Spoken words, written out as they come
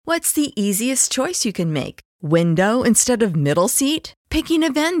What's the easiest choice you can make? Window instead of middle seat? Picking a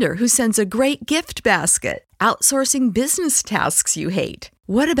vendor who sends a great gift basket? Outsourcing business tasks you hate?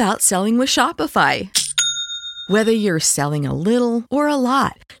 What about selling with Shopify? Whether you're selling a little or a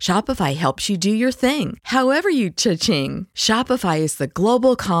lot, Shopify helps you do your thing, however you cha-ching. Shopify is the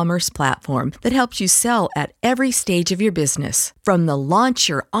global commerce platform that helps you sell at every stage of your business. From the launch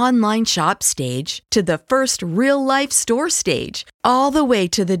your online shop stage to the first real-life store stage, all the way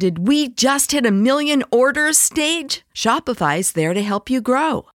to the did we just hit 1 million orders stage. Shopify's there to help you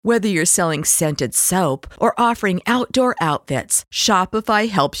grow. Whether you're selling scented soap or offering outdoor outfits, Shopify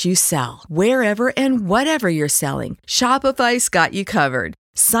helps you sell. Wherever and whatever you're selling, Shopify's got you covered.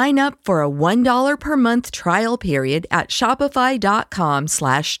 Sign up for a $1 per month trial period at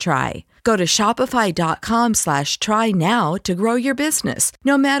shopify.com/try. Go to shopify.com/try now to grow your business,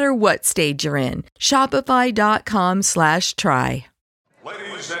 no matter what stage you're in. Shopify.com/try.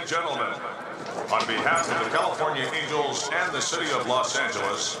 Ladies and gentlemen, on behalf of the California Angels and the city of Los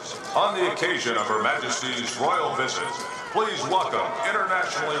Angeles, on the occasion of Her Majesty's royal visit, please welcome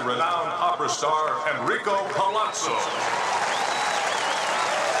internationally renowned opera star Enrico Palazzo.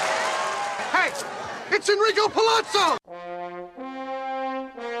 Hey, it's Enrico Palazzo!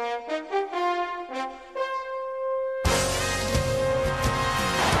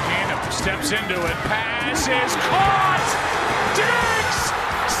 Tatum steps into it, pass is caught! Diggs!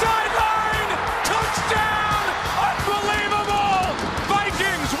 Sideline! Touchdown! Unbelievable!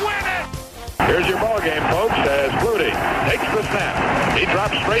 Vikings win it! Here's your ball game, folks, as Flutie takes the snap. He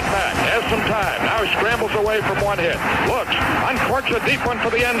drops straight back, has some time, now scrambles away from one hit. Looks, uncorks a deep one for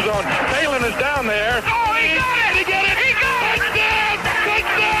the end zone. Phelan is down there. Oh, he got it! He got it! He got it! Touchdown!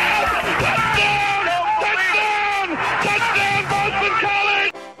 Touchdown! Touchdown! Touchdown! Touchdown, Boston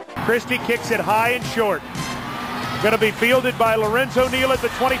College! Christie kicks it high and short. Going to be fielded by Lorenzo Neal at the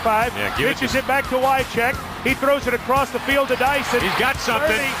 25. Pitches it back to Wycheck. He throws it across the field to Dyson. He's got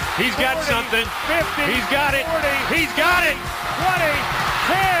something. 30, He's got 40, something. 50. He's got it. 40, He's got it. 20,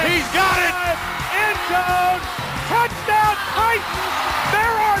 10. He's got it. End zone. Touchdown Titans.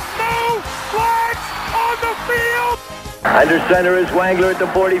 There are no flags on the field. Under center is Wangler at the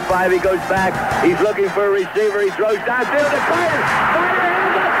 45. He goes back. He's looking for a receiver. He throws downfield to Carter. Carter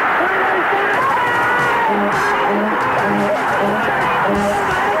hands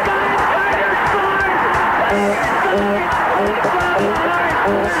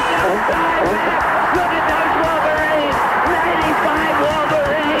up. Look at those Wolverines. 95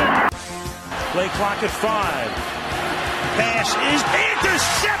 Wolverines. Play clock at 5. Pass is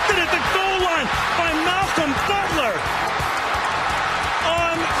intercepted at the goal line by Malcolm Butler.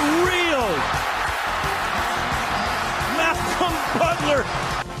 Unreal. Malcolm Butler.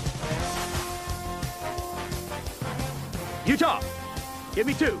 Utah, give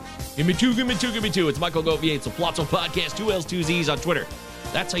me two. Give me two, give me two, give me two. It's Michael Govier. It's the Palazzo Podcast, 2 L's, 2 Z's on Twitter.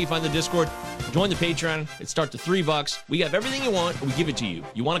 That's how you find the Discord. Join the Patreon. It starts at $3. We have everything you want, and we give it to you.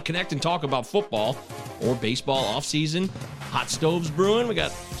 You want to connect and talk about football or baseball off-season, hot stoves brewing. We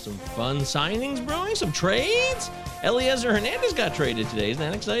got some fun signings brewing, some trades. Eliezer Hernandez got traded today. Isn't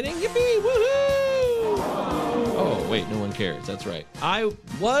that exciting? Yippee! Woohoo! Oh, wait, no one cares. That's right.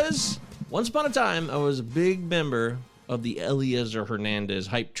 Once upon a time, I was a big member of the Eliezer Hernandez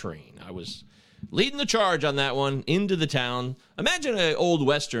hype train. I was leading the charge on that one into the town. Imagine an old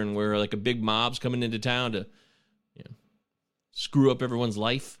Western where like a big mob's coming into town to screw up everyone's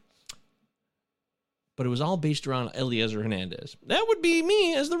life. But it was all based around Eliezer Hernandez. That would be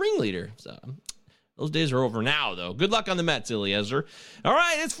me as the ringleader. So those days are over now, though. Good luck on the Mets, Eliezer. All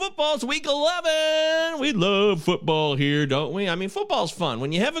right, it's football. It's week 11. We love football here, don't we? I mean, football's fun.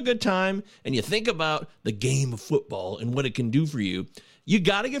 When you have a good time and you think about the game of football and what it can do for you, you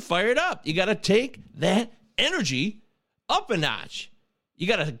got to get fired up. You got to take that energy up a notch. You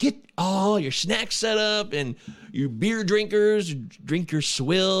got to get all your snacks set up and your beer drinkers, drink your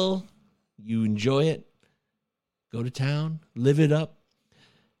swill. You enjoy it. Go to town, live it up.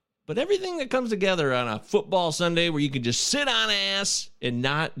 But everything that comes together on a football Sunday where you can just sit on ass and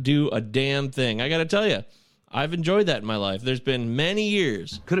not do a damn thing. I got to tell you, I've enjoyed that in my life. There's been many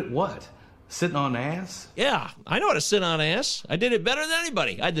years. Good at what? Sitting on ass? Yeah, I know how to sit on ass. I did it better than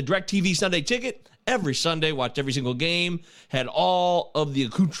anybody. I had the DirecTV Sunday ticket every Sunday, watched every single game, had all of the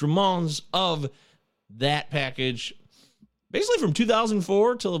accoutrements of that package, basically from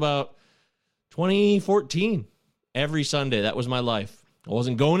 2004 till about 2014. Every Sunday, that was my life. I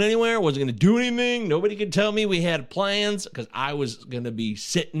wasn't going anywhere. I wasn't going to do anything. Nobody could tell me we had plans because I was going to be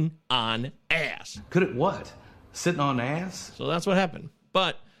sitting on ass. Good at what? Sitting on ass? So that's what happened.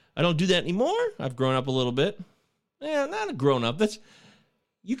 But I don't do that anymore. I've grown up a little bit. Yeah, not a grown up.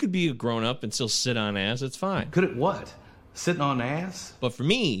 You could be a grown-up and still sit on ass. It's fine. Good at what? Sitting on ass? But for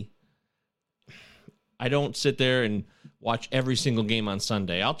me, I don't sit there and watch every single game on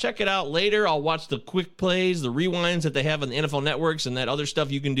Sunday. I'll check it out later. I'll watch the quick plays, the rewinds that they have on the NFL networks and that other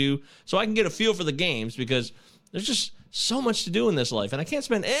stuff you can do so I can get a feel for the games because there's just so much to do in this life. And I can't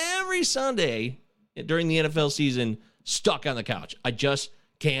spend every Sunday during the NFL season stuck on the couch. I just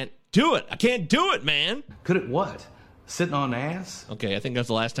can't do it. I can't do it, man. Good at what? Sitting on ass? Okay, I think that's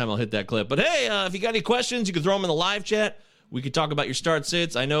the last time I'll hit that clip. But hey, if you got any questions, you can throw them in the live chat. We could talk about your start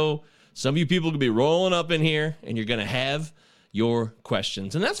sits. I know some of you people could be rolling up in here, and you're going to have your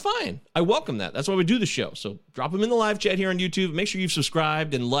questions. And that's fine. I welcome that. That's why we do the show. So drop them in the live chat here on YouTube. Make sure you've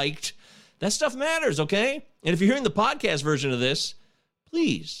subscribed and liked. That stuff matters, okay? And if you're hearing the podcast version of this,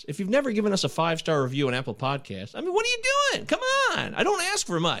 please, if you've never given us a 5-star review on Apple Podcasts, I mean, what are you doing? Come on. I don't ask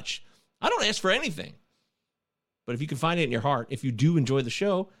for much. I don't ask for anything. But if you can find it in your heart, if you do enjoy the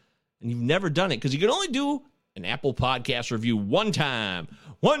show, and you've never done it, because you can only do an Apple Podcast review one time.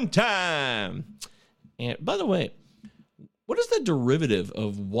 And by the way, what is the derivative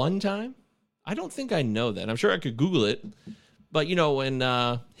of one time? I don't think I know that. I'm sure I could Google it. But, you know, in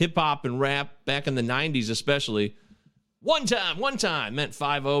hip-hop and rap, back in the 90s especially, one time meant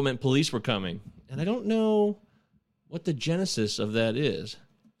 5-0, meant police were coming. And I don't know what the genesis of that is.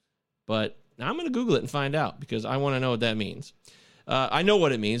 But now I'm going to Google it and find out because I want to know what that means. I know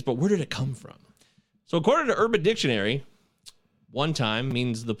what it means, but where did it come from? So according to Urban Dictionary, one time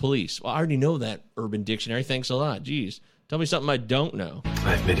means the police. Well, I already know that, Urban Dictionary. Thanks a lot. Jeez. Tell me something I don't know.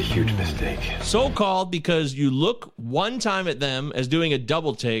 I've made a huge mistake. So-called because you look one time at them as doing a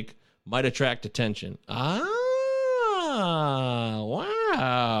double take might attract attention. Ah,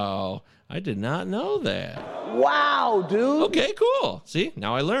 wow. I did not know that. Wow, dude. Okay, cool. See,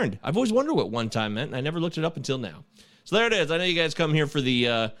 now I learned. I've always wondered what one time meant, and I never looked it up until now. So there it is. I know you guys come here for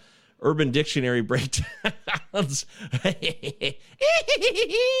the Urban Dictionary breakdowns.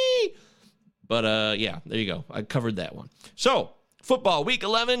 But, yeah, there you go. I covered that one. So, football, week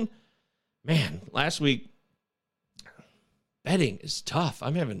 11. Man, last week, betting is tough.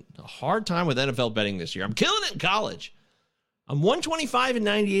 I'm having a hard time with NFL betting this year. I'm killing it in college. I'm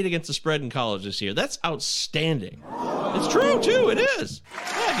 125-98 against the spread in college this year. That's outstanding. It's true, too. It is.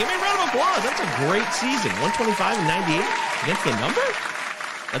 Yeah, give me a round of applause. That's a great season. 125-98 against the number?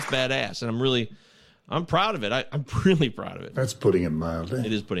 That's badass. And I'm proud of it. I'm really proud of it. That's putting it mildly.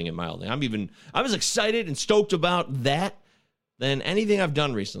 It is putting it mildly. I was excited and stoked about that than anything I've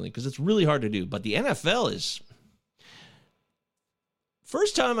done recently because it's really hard to do. But the NFL is...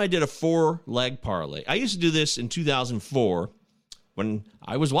 First time I did a 4-leg parlay. I used to do this in 2004 when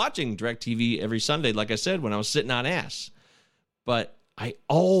I was watching DirecTV every Sunday, like I said, when I was sitting on ass. But I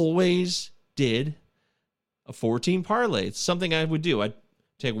always did a 4-team parlay. It's something I would do. I'd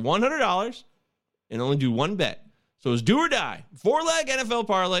take $100 and only do one bet. So it was do or die. 4-leg NFL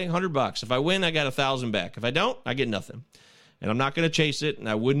parlay, $100. If I win, I got $1,000 back. If I don't, I get nothing. And I'm not going to chase it, and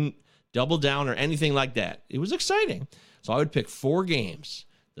I wouldn't double down or anything like that. It was exciting. So I would pick 4 games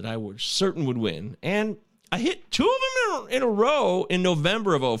that I was certain would win. And I hit 2 of them in a row in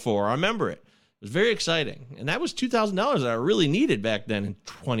November of 2004. I remember it. It was very exciting. And that was $2,000 that I really needed back then in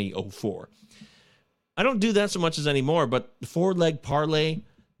 2004. I don't do that so much as anymore, but the 4-leg parlay,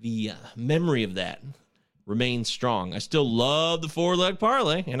 the memory of that remains strong. I still love the 4-leg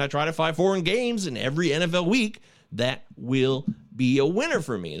parlay, and I try to find foreign games in every NFL week that will be a winner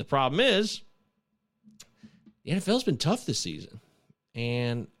for me. The problem is, the NFL's been tough this season.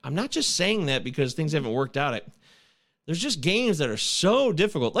 And I'm not just saying that because things haven't worked out. There's just games that are so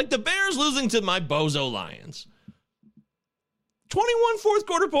difficult. Like the Bears losing to my bozo Lions. 21 fourth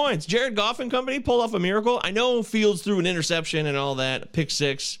quarter points. Jared Goff and company pulled off a miracle. I know Fields threw an interception and all that, pick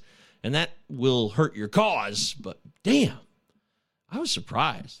 6, and that will hurt your cause. But damn, I was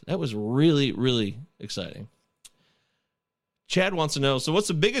surprised. That was really, really exciting. Chad wants to know, so what's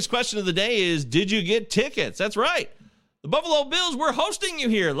the biggest question of the day is, did you get tickets? That's right. The Buffalo Bills, we're hosting you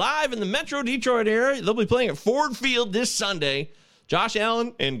here live in the Metro Detroit area. They'll be playing at Ford Field this Sunday. Josh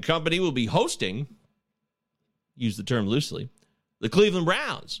Allen and company will be hosting, use the term loosely, the Cleveland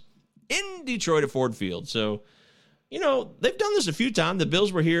Browns in Detroit at Ford Field. So, you know, they've done this a few times. The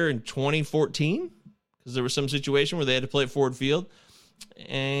Bills were here in 2014 because there was some situation where they had to play at Ford Field.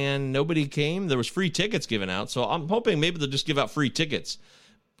 And nobody came. There was free tickets given out. So I'm hoping maybe they'll just give out free tickets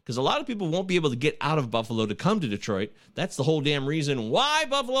because a lot of people won't be able to get out of Buffalo to come to Detroit. That's the whole damn reason why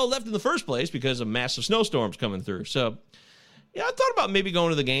Buffalo left in the first place, because of massive snowstorms coming through. So, yeah, I thought about maybe going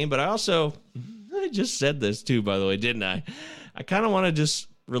to the game, but I just said this too, by the way, didn't I? I kind of want to just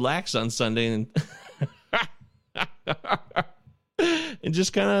relax on Sunday and and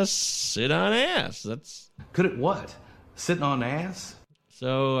just kind of sit on ass. Good at what? Sitting on ass?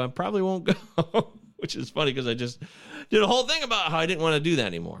 So I probably won't go, which is funny because I just did a whole thing about how I didn't want to do that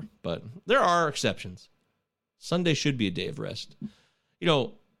anymore. But there are exceptions. Sunday should be a day of rest. You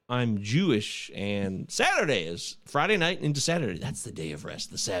know, I'm Jewish, and Saturday is Friday night into Saturday. That's the day of rest,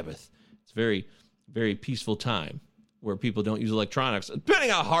 the Sabbath. It's a very, very peaceful time where people don't use electronics,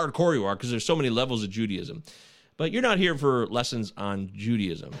 depending on how hardcore you are, because there's so many levels of Judaism. But you're not here for lessons on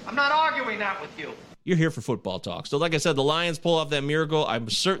Judaism. I'm not arguing that with you. You're here for football talk. So like I said, the Lions pull off that miracle. I'm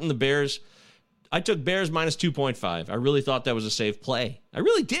certain the Bears, I took Bears minus 2.5. I really thought that was a safe play. I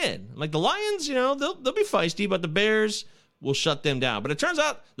really did. Like the Lions, you know, they'll be feisty, but the Bears will shut them down. But it turns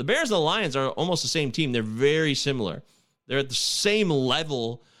out the Bears and the Lions are almost the same team. They're very similar. They're at the same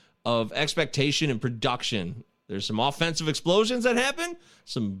level of expectation and production. There's some offensive explosions that happen,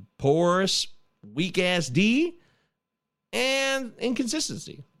 some porous, weak-ass D, and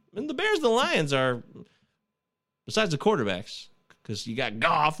inconsistency. And the Bears and the Lions are, besides the quarterbacks, because you got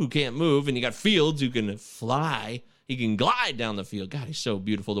Goff who can't move, and you got Fields who can fly. He can glide down the field. God, he's so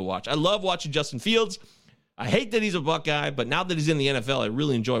beautiful to watch. I love watching Justin Fields. I hate that he's a Buckeye, but now that he's in the NFL, I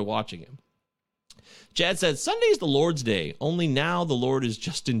really enjoy watching him. Chad said, Sunday's the Lord's Day, only now the Lord is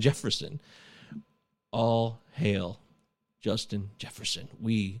Justin Jefferson. All hail Justin Jefferson.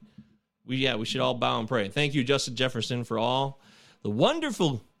 We should all bow and pray. Thank you, Justin Jefferson, for all the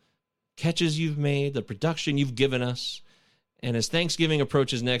wonderful catches you've made, the production you've given us. And as Thanksgiving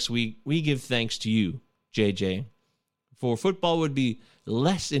approaches next week, we give thanks to you, JJ, for football would be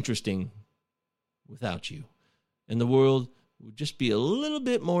less interesting without you. And the world would just be a little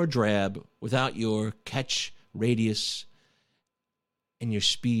bit more drab without your catch radius and your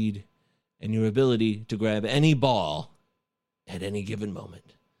speed and your ability to grab any ball at any given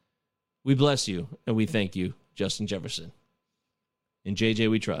moment. We bless you and we thank you, Justin Jefferson. In JJ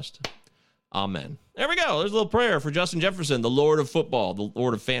we trust. Amen. There we go. There's a little prayer for Justin Jefferson, the Lord of football, the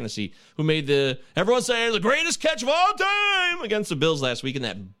Lord of fantasy, who made everyone say, the greatest catch of all time against the Bills last week in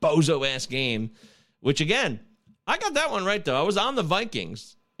that bozo-ass game, which, again, I got that one right, though. I was on the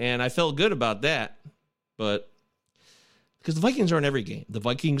Vikings, and I felt good about that. But because the Vikings are in every game. The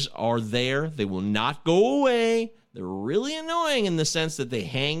Vikings are there. They will not go away. They're really annoying in the sense that they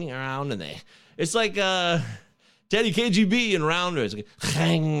hang around, and it's like Teddy KGB in Rounders. Like,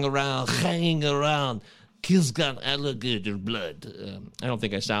 hanging around. Kill's got alligator blood. I don't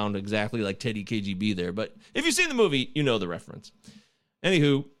think I sound exactly like Teddy KGB there, but if you've seen the movie, you know the reference.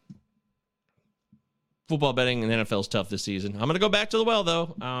 Anywho, football betting and NFL is tough this season. I'm going to go back to the well,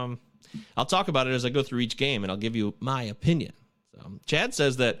 though. I'll talk about it as I go through each game, and I'll give you my opinion. Chad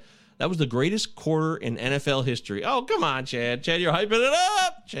says that was the greatest quarter in NFL history. Oh, come on, Chad. Chad, you're hyping it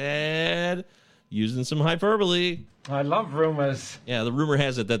up. Chad, using some hyperbole. I love rumors. Yeah, the rumor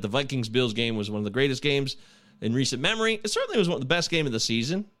has it that the Vikings-Bills game was one of the greatest games in recent memory. It certainly was one of the best game of the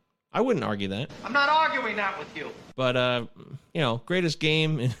season. I wouldn't argue that. I'm not arguing that with you. But, greatest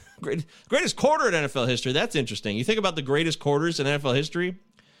game, greatest quarter in NFL history. That's interesting. You think about the greatest quarters in NFL history.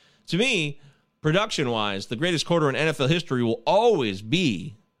 To me, production-wise, the greatest quarter in NFL history will always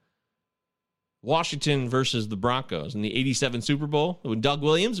be Washington versus the Broncos in the 87 Super Bowl when Doug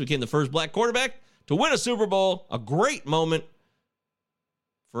Williams became the first black quarterback to win a Super Bowl. A great moment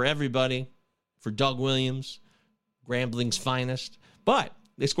for everybody, for Doug Williams, Grambling's finest. But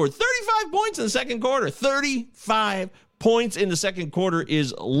they scored 35 points in the second quarter. 35 points in the second quarter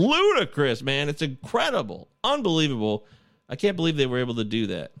is ludicrous, man. It's incredible. Unbelievable. I can't believe they were able to do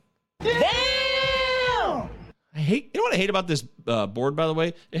that. Damn! You know what I hate about this board, by the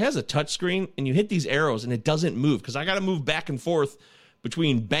way? It has a touch screen, and you hit these arrows, and it doesn't move, because I got to move back and forth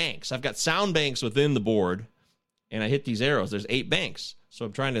between banks. I've got sound banks within the board, and I hit these arrows. There's 8 banks. So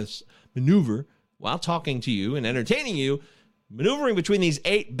I'm trying to maneuver while talking to you and entertaining you, maneuvering between these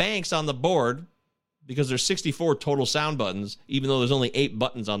 8 banks on the board, because there's 64 total sound buttons, even though there's only 8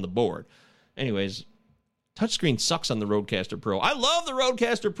 buttons on the board. Anyways, touchscreen sucks on the Rodecaster Pro. I love the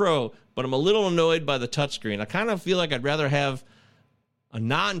Rodecaster Pro, but I'm a little annoyed by the touchscreen. I kind of feel like I'd rather have a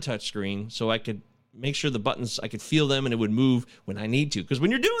non-touchscreen so I could make sure the buttons, I could feel them and it would move when I need to. Because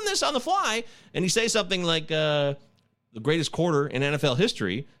when you're doing this on the fly and you say something like the greatest quarter in NFL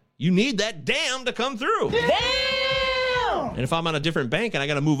history, you need that damn to come through. Damn! And if I'm on a different bank and I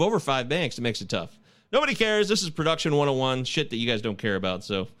got to move over 5 banks, it makes it tough. Nobody cares. This is Production 101, shit that you guys don't care about.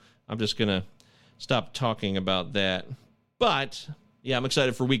 So I'm just going to stop talking about that. But, yeah, I'm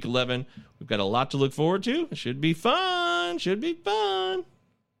excited for Week 11. We've got a lot to look forward to. It should be fun. Should be fun.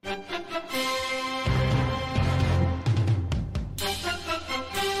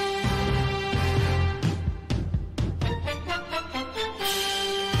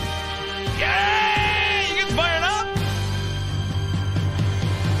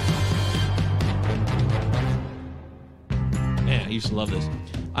 used to love this.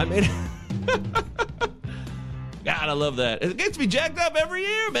 I made God, I love that. It gets me jacked up every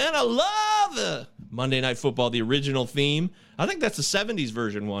year, man. I love the Monday Night Football, the original theme. I think that's the 70s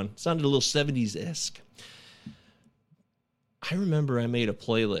version one. It sounded a little 70s-esque. I remember I made a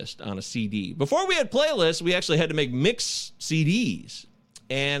playlist on a CD. Before we had playlists, we actually had to make mix CDs.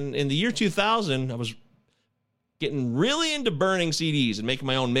 And in the year 2000, I was getting really into burning CDs and making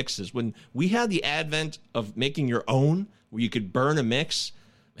my own mixes. When we had the advent of making your own, where you could burn a mix,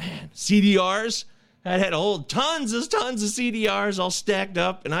 man, CDRs, I had tons of CDRs all stacked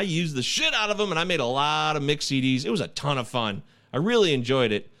up, and I used the shit out of them, and I made a lot of mix CDs. It was a ton of fun. I really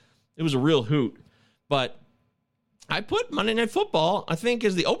enjoyed it. It was a real hoot. But I put Monday Night Football, I think,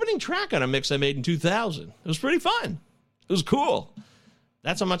 as the opening track on a mix I made in 2000. It was pretty fun. It was cool.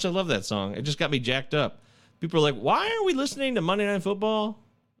 That's how much I love that song. It just got me jacked up. People are like, why are we listening to Monday Night Football?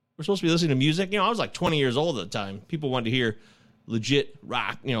 We're supposed to be listening to music. I was like 20 years old at the time. People wanted to hear legit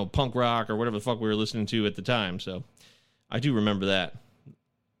rock, punk rock or whatever the fuck we were listening to at the time. So I do remember that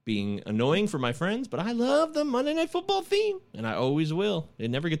being annoying for my friends, but I love the Monday Night Football theme, and I always will. It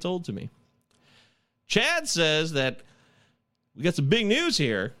never gets old to me. Chad says that we got some big news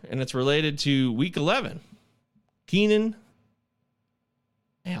here, and it's related to Week 11. Keenan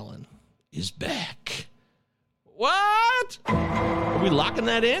Allen is back. What? Are we locking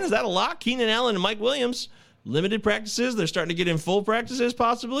that in? Is that a lock? Keenan Allen and Mike Williams. Limited practices. They're starting to get in full practices,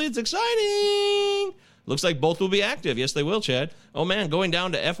 possibly. It's exciting. Looks like both will be active. Yes, they will, Chad. Oh, man, going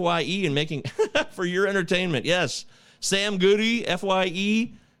down to FYE and making for your entertainment. Yes. Sam Goody,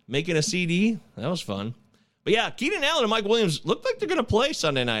 FYE, making a CD. That was fun. But, yeah, Keenan Allen and Mike Williams look like they're going to play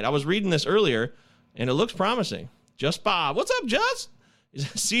Sunday night. I was reading this earlier, and it looks promising. Just Bob. What's up, Just?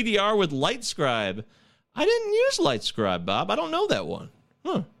 CDR with LightScribe. I didn't use LightScribe, Bob. I don't know that one.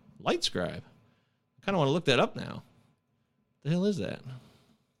 LightScribe. I kind of want to look that up now. The hell is that?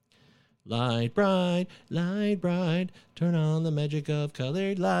 Light bright, turn on the magic of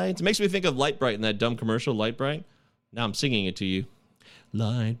colored lights. It makes me think of Light Bright in that dumb commercial, Light Bright. Now I'm singing it to you.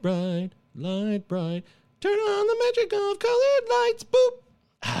 Light bright, turn on the magic of colored lights. Boop.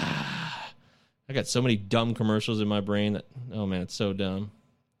 I got so many dumb commercials in my brain that, oh man, it's so dumb.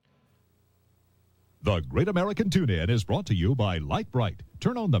 The Great American Tune-In is brought to you by Light Bright.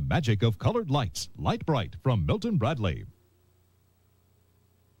 Turn on the magic of colored lights. Light Bright from Milton Bradley.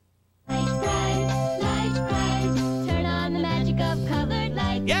 Light bright, turn on the magic of colored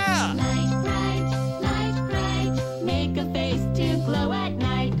lights. Yeah! Light bright, make a face to glow at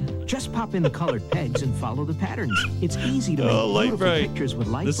night. Just pop in the colored pegs and follow the patterns. It's easy to make beautiful pictures with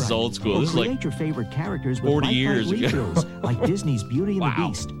Light Bright. This is old school. This is create like your favorite characters with 40 Light years Bright ago. refills, like Disney's Beauty and the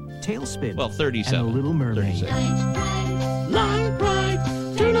Beast, Tailspin, Well, 37. and The Little Mermaid. 37. Light bright,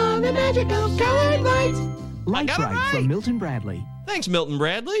 turn on the magic of colored lights. Light got it Bright right. from Milton Bradley. Thanks, Milton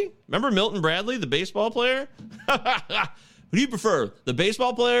Bradley. Remember Milton Bradley, the baseball player? Who do you prefer, the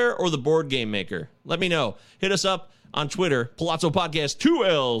baseball player or the board game maker? Let me know. Hit us up on Twitter, Palazzo Podcast, 2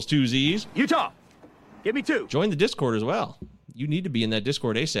 L's, 2 Z's. Utah, give me 2. Join the Discord as well. You need to be in that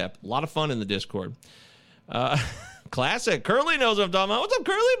Discord ASAP. A lot of fun in the Discord. Classic. Curly knows what I'm talking about. What's up,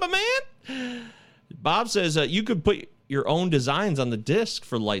 Curly, my man? Bob says you could put your own designs on the disc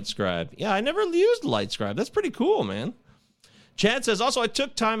for LightScribe. Yeah, I never used LightScribe. That's pretty cool, man. Chad says, also, I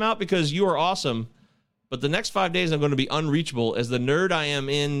took time out because you are awesome, but the next 5 days I'm going to be unreachable as the nerd I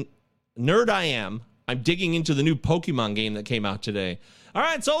am. I'm digging into the new Pokemon game that came out today. All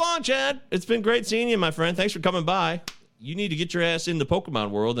right, so long, Chad. It's been great seeing you, my friend. Thanks for coming by. You need to get your ass in the Pokemon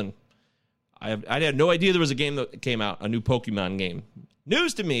world, and I had no idea there was a game that came out, a new Pokemon game.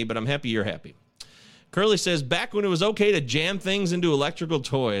 News to me, but I'm happy you're happy. Curly says, back when it was okay to jam things into electrical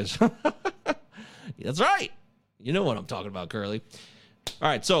toys. That's right. You know what I'm talking about, Curly. All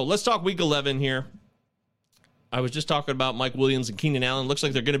right, so let's talk Week 11 here. I was just talking about Mike Williams and Keenan Allen. Looks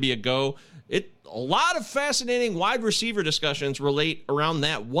like they're going to be a go. A lot of fascinating wide receiver discussions relate around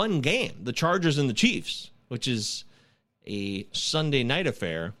that one game, the Chargers and the Chiefs, which is a Sunday night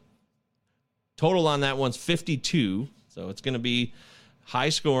affair. Total on that one's 52, so it's going to be high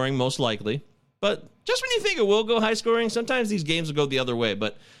scoring, most likely. But just when you think it will go high scoring, sometimes these games will go the other way.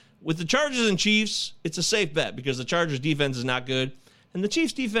 But with the Chargers and Chiefs, it's a safe bet because the Chargers defense is not good, and the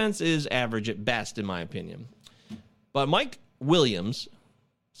Chiefs defense is average at best, in my opinion. But Mike Williams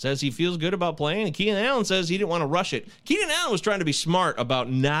says he feels good about playing, and Keenan Allen says he didn't want to rush it. Keenan Allen was trying to be smart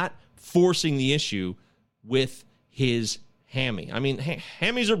about not forcing the issue with his hammy. I mean,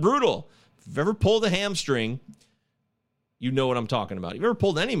 hammies are brutal. If you've ever pulled a hamstring, you know what I'm talking about. If you've ever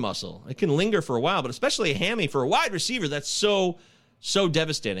pulled any muscle, it can linger for a while, but especially a hammy for a wide receiver, that's so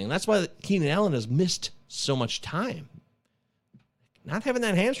devastating. And that's why Keenan Allen has missed so much time. not having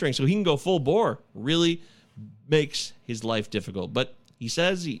that hamstring so he can go full bore really makes his life difficult. But he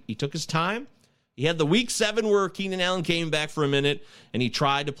says he took his time. He had the week 7 where Keenan Allen came back for a minute, and he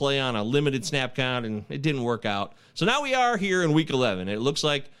tried to play on a limited snap count, and it didn't work out. So now we are here in week 11. It looks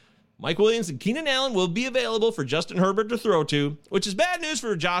like Mike Williams and Keenan Allen will be available for Justin Herbert to throw to, which is bad news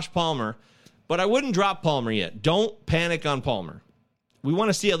for Josh Palmer, but I wouldn't drop Palmer yet. Don't panic on Palmer. We want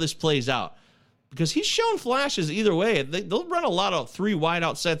to see how this plays out because he's shown flashes either way. They'll run a lot of 3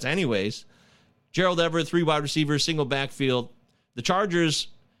 wide-out sets anyways. Gerald Everett, 3 wide receivers, single backfield. The Chargers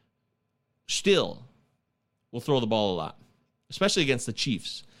still will throw the ball a lot, especially against the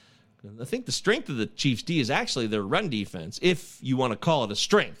Chiefs. I think the strength of the Chiefs' D is actually their run defense, if you want to call it a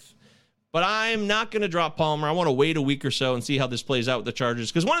strength. But I'm not going to drop Palmer. I want to wait a week or so and see how this plays out with the Chargers,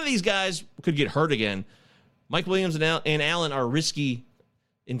 because one of these guys could get hurt again. Mike Williams and Allen are risky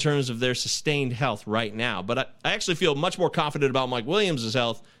in terms of their sustained health right now. But I actually feel much more confident about Mike Williams'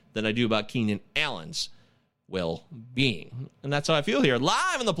 health than I do about Keenan Allen's well-being. And that's how I feel here,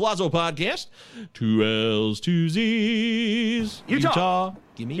 live on the Palazzo Podcast. 2 L's, 2 Z's. Utah.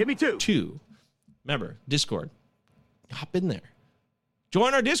 Give me 2. Remember, Discord. Hop in there.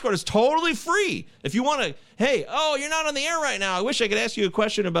 Join our Discord. It's totally free. If you want to, hey, you're not on the air right now. I wish I could ask you a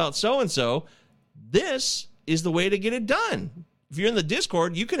question about so-and-so. This is the way to get it done. If you're in the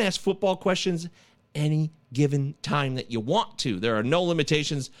Discord, you can ask football questions any given time that you want to. There are no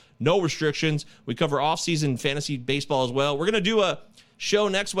limitations, no restrictions. We cover off-season fantasy baseball as well. We're going to do a show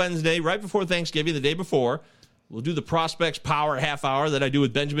next Wednesday, right before Thanksgiving, the day before. We'll do the Prospects Power half hour that I do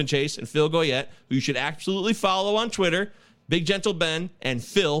with Benjamin Chase and Phil Goyette, who you should absolutely follow on Twitter, Big Gentle Ben and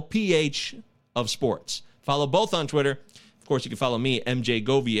Phil, PH of Sports. Follow both on Twitter. Of course, you can follow me, MJ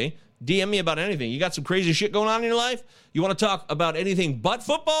Govier. DM me about anything. You got some crazy shit going on in your life? You want to talk about anything but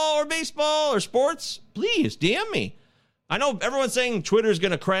football or baseball or sports? Please, DM me. I know everyone's saying Twitter's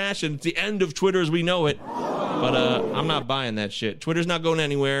going to crash and it's the end of Twitter as we know it. But I'm not buying that shit. Twitter's not going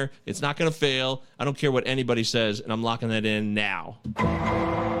anywhere. It's not going to fail. I don't care what anybody says, and I'm locking that in now.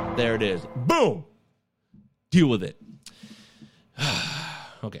 There it is. Boom! Deal with it.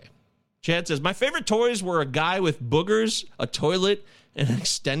 Okay. Chad says, my favorite toys were a guy with boogers, a toilet, and an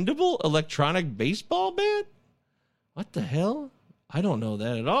extendable electronic baseball bat? What the hell? I don't know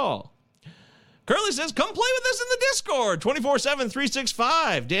that at all. Curly says, come play with us in the Discord, 24/7,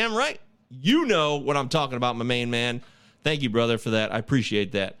 365. Damn right. You know what I'm talking about, my main man. Thank you, brother, for that. I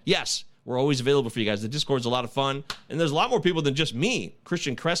appreciate that. Yes, we're always available for you guys. The Discord's a lot of fun, and there's a lot more people than just me.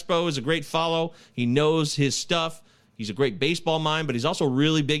 Christian Crespo is a great follow. He knows his stuff. He's a great baseball mind, but he's also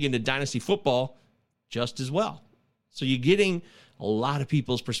really big into dynasty football just as well. So you're getting a lot of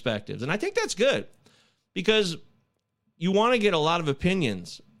people's perspectives, and I think that's good because you want to get a lot of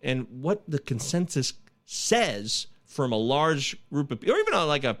opinions and what the consensus says from a large group of people, or even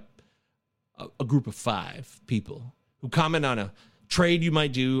like a group of 5 people who comment on a trade you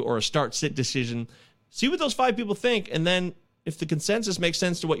might do or a start-sit decision. See what those 5 people think, and then if the consensus makes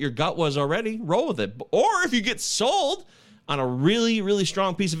sense to what your gut was already, roll with it. Or if you get sold on a really, really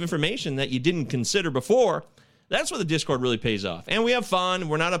strong piece of information that you didn't consider before, that's where the Discord really pays off. And we have fun.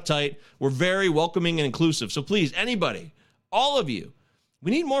 We're not uptight. We're very welcoming and inclusive. So please, anybody, all of you, we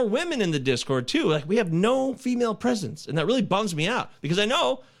need more women in the Discord too. Like, we have no female presence, and that really bums me out because I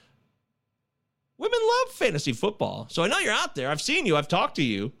know women love fantasy football. So I know you're out there. I've seen you. I've talked to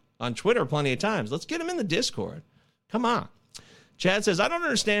you on Twitter plenty of times. Let's get them in the Discord. Come on. Chad says, I don't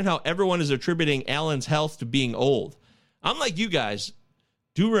understand how everyone is attributing Allen's health to being old. I'm like you guys.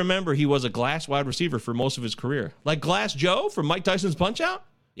 Do remember he was a glass wide receiver for most of his career. Like Glass Joe from Mike Tyson's Punch-Out?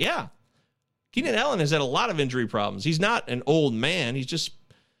 Yeah. Keenan Allen has had a lot of injury problems. He's not an old man. He's just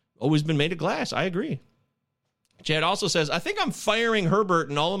always been made of glass. I agree. Chad also says, I think I'm firing Herbert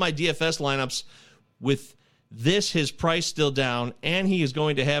in all of my DFS lineups with his price still down, and he is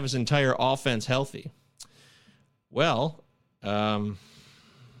going to have his entire offense healthy. Well,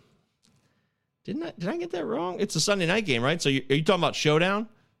 did I get that wrong? It's a Sunday night game, right? So are you talking about Showdown?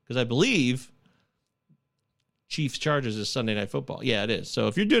 Because I believe Chiefs Chargers is Sunday Night Football. Yeah, it is. So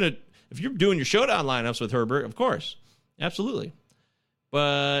if you're doing your Showdown lineups with Herbert, of course, absolutely.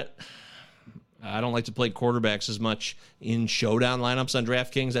 But I don't like to play quarterbacks as much in Showdown lineups on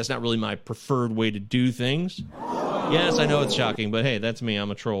DraftKings. That's not really my preferred way to do things. Yes, I know it's shocking, but hey, that's me.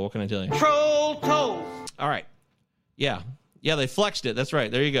 I'm a troll. What can I tell you? Troll toes. All right. Yeah, they flexed it. That's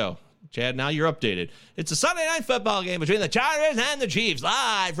right. There you go. Chad, now you're updated. It's a Sunday night football game between the Chargers and the Chiefs,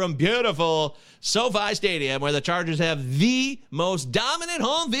 live from beautiful SoFi Stadium, where the Chargers have the most dominant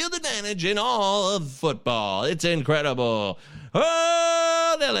home field advantage in all of football. It's incredible.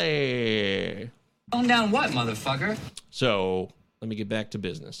 Oh, Lily. On down what, motherfucker? So, let me get back to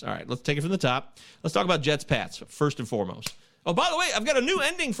business. All right, let's take it from the top. Let's talk about Jets-Pats, first and foremost. Oh, by the way, I've got a new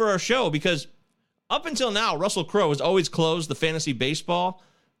ending for our show because up until now, Russell Crowe has always closed the fantasy baseball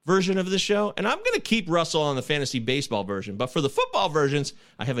version of the show, and I'm going to keep Russell on the fantasy baseball version. But for the football versions,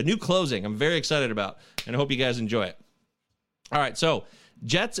 I have a new closing I'm very excited about, and I hope you guys enjoy it. All right, so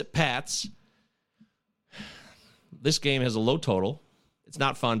Jets-Pats. This game has a low total. It's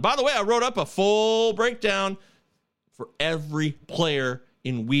not fun. By the way, I wrote up a full breakdown for every player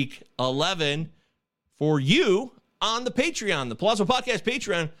in Week 11 for you on the Patreon. The Palazzo Podcast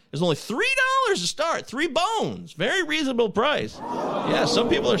Patreon is only $3 to start. $3 very reasonable price. Yeah, some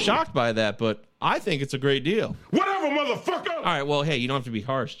people are shocked by that, but I think it's a great deal. Whatever, motherfucker! All right, well, hey, you don't have to be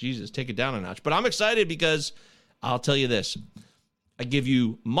harsh. Jesus, take it down a notch. But I'm excited because I'll tell you this. I give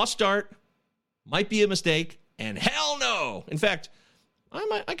you must start, might be a mistake, and hell no. In fact,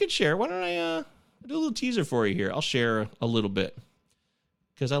 I could share. Why don't I do a little teaser for you here? I'll share a little bit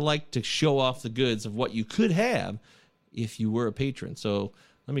because I like to show off the goods of what you could have if you were a patron. So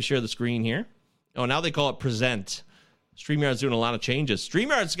let me share the screen here. Oh, now they call it Present. StreamYard's doing a lot of changes.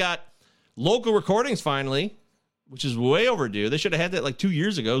 StreamYard's got local recordings finally, which is way overdue. They should have had that like 2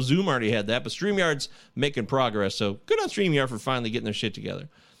 years ago. Zoom already had that, but StreamYard's making progress. So good on StreamYard for finally getting their shit together.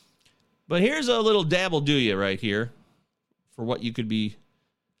 But here's a little dabble-do-ya right here for what you could be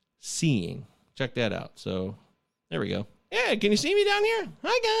seeing. Check that out. So there we go. Yeah, can you see me down here?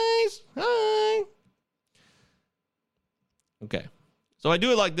 Hi, guys. Hi. Okay. So I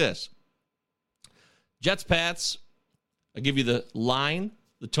do it like this. Jets-Pats. I give you the line,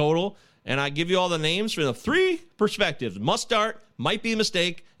 the total, and I give you all the names from the three perspectives. Must start, might be a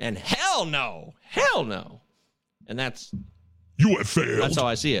mistake, and hell no. Hell no. And that's... You have failed. That's how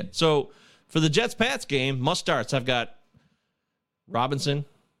I see it. So for the Jets-Pats game, must starts, I've got Robinson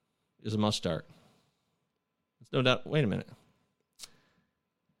is a must start. There's no doubt. Wait a minute.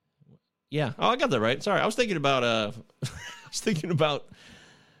 Yeah. Oh, I got that right. Sorry. I was thinking about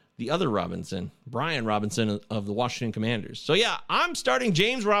the other Robinson, Brian Robinson of the Washington Commanders. So yeah, I'm starting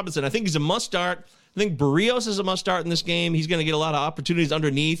James Robinson. I think he's a must start. I think Barrios is a must start in this game. He's going to get a lot of opportunities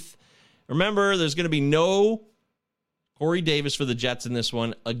underneath. Remember, there's going to be no Corey Davis for the Jets in this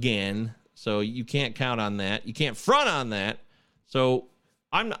one again. So you can't count on that. You can't front on that. So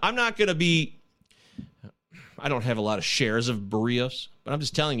I'm not going to be, I don't have a lot of shares of Barrios, but I'm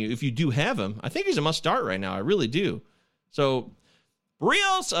just telling you, if you do have him, I think he's a must start right now. I really do. So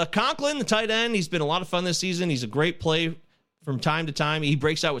Barrios, Conklin, the tight end, he's been a lot of fun this season. He's a great play from time to time. He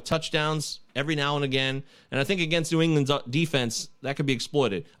breaks out with touchdowns every now and again. And I think against New England's defense, that could be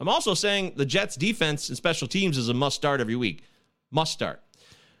exploited. I'm also saying the Jets' defense and special teams is a must start every week. Must start.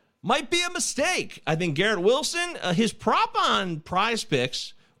 Might be a mistake. I think Garrett Wilson, his prop on Prize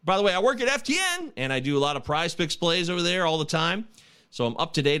Picks. By the way, I work at FTN, and I do a lot of Prize Picks plays over there all the time. So I'm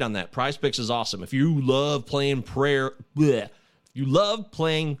up to date on that. Prize Picks is awesome. If you love playing player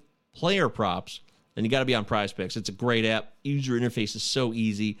props, then you got to be on Prize Picks. It's a great app. User interface is so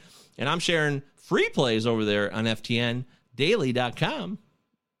easy. And I'm sharing free plays over there on FTNdaily.com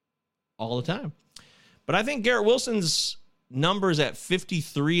all the time. But I think Garrett Wilson's numbers at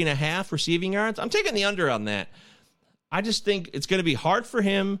 53.5 receiving yards. I'm taking the under on that. I just think it's going to be hard for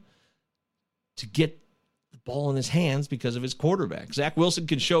him to get the ball in his hands because of his quarterback. Zach Wilson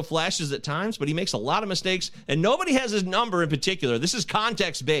can show flashes at times, but he makes a lot of mistakes, and nobody has his number in particular. This is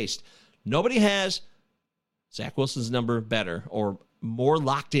context-based. Nobody has Zach Wilson's number better or more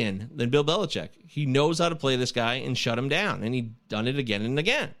locked in than Bill Belichick. He knows how to play this guy and shut him down, and he's done it again and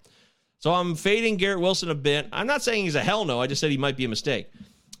again. So I'm fading Garrett Wilson a bit. I'm not saying he's a hell no. I just said he might be a mistake.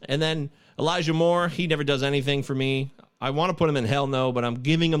 And then Elijah Moore, he never does anything for me. I want to put him in hell no, but I'm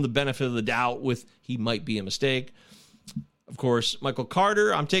giving him the benefit of the doubt with he might be a mistake. Of course, Michael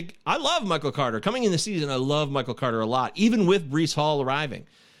Carter. I love Michael Carter. Coming in the season, I love Michael Carter a lot, even with Breece Hall arriving.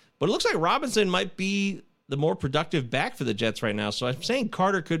 But it looks like Robinson might be the more productive back for the Jets right now. So I'm saying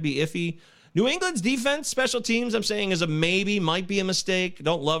Carter could be iffy. New England's defense, special teams, I'm saying is a maybe, might be a mistake.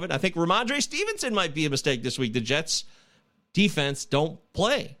 Don't love it. I think Ramondre Stevenson might be a mistake this week. The Jets' defense don't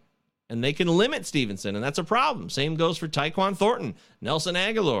play, and they can limit Stevenson, and that's a problem. Same goes for Tyquan Thornton, Nelson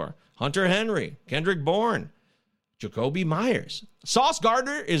Aguilar, Hunter Henry, Kendrick Bourne, Jacoby Myers. Sauce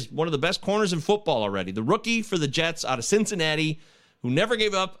Gardner is one of the best corners in football already. The rookie for the Jets out of Cincinnati, who never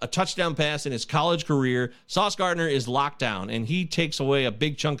gave up a touchdown pass in his college career. Sauce Gardner is locked down, and he takes away a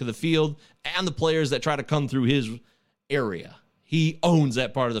big chunk of the field and the players that try to come through his area. He owns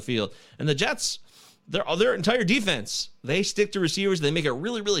that part of the field. And the Jets, their entire defense, they stick to receivers. They make it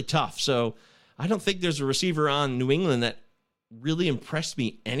really, really tough. So I don't think there's a receiver on New England that really impressed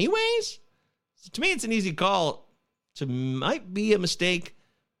me anyways. So to me, it's an easy call. to might be a mistake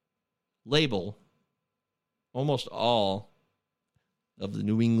label almost all of the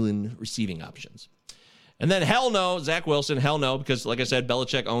New England receiving options. And then hell no, Zach Wilson, hell no, because like I said,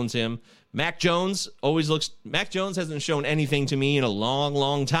 Belichick owns him. Mac Jones hasn't shown anything to me in a long,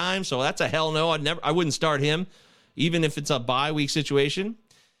 long time, so that's a hell no. I wouldn't start him, even if it's a bye week situation.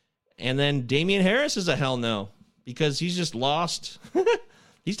 And then Damian Harris is a hell no, because he's just lost.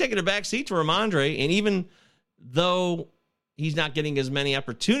 He's taking a back seat to Ramondre, and even though he's not getting as many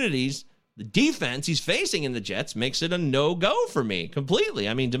opportunities, the defense he's facing in the Jets makes it a no-go for me completely.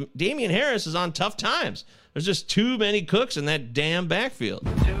 I mean, Damian Harris is on tough times. There's just too many cooks in that damn backfield.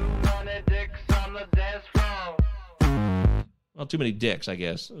 Well, too many dicks, I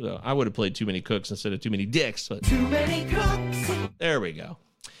guess. I would have played too many cooks instead of too many dicks. But too many cooks. There we go.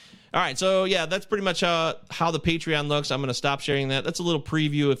 All right, so yeah, that's pretty much how the Patreon looks. I'm going to stop sharing that. That's a little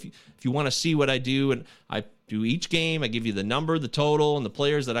preview if you want to see what I do. And I do each game. I give you the number, the total, and the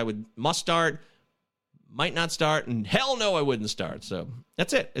players that I must start, might not start, and hell no, I wouldn't start. So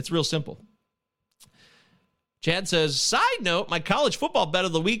that's it. It's real simple. Chad says, side note, my college football bet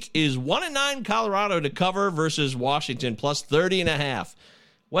of the week is 1-9 Colorado to cover versus Washington plus 30.5.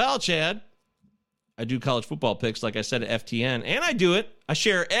 Well, Chad, I do college football picks, like I said, at FTN, and I do it. I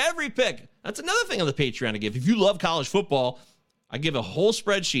share every pick. That's another thing on the Patreon to give. If you love college football, I give a whole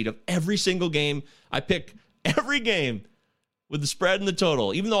spreadsheet of every single game. I pick every game with the spread and the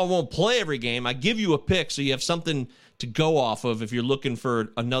total. Even though I won't play every game, I give you a pick so you have something to go off of if you're looking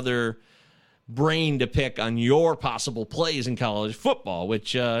for another brain to pick on your possible plays in college football,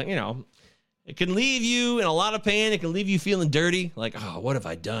 which, it can leave you in a lot of pain. It can leave you feeling dirty. Like, oh, what have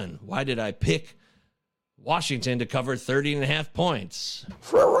I done? Why did I pick Washington to cover 30.5 points?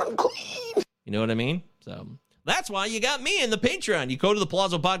 You know what I mean? So that's why you got me in the Patreon. You go to the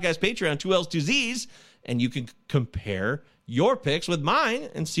Palazzo Podcast Patreon, 2 L's, 2 Z's, and you can compare your picks with mine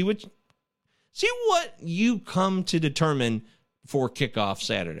and see what you come to determine for kickoff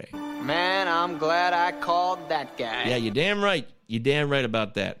Saturday. Man, I'm glad I called that guy. Yeah, you're damn right. You're damn right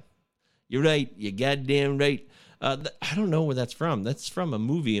about that. You're right. You goddamn right. I don't know where that's from. That's from a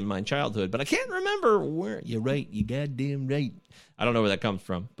movie in my childhood, but I can't remember where. You're right. You goddamn right. I don't know where that comes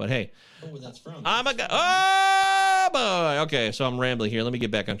from, but hey. I don't know where that's from. Oh, boy. Okay, so I'm rambling here. Let me get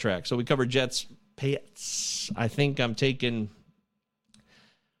back on track. So we covered Jets, Pats. I think I'm taking...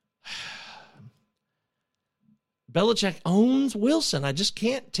 Belichick owns Wilson. I just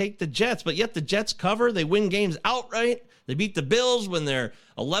can't take the Jets, but yet the Jets cover. They win games outright. They beat the Bills when they're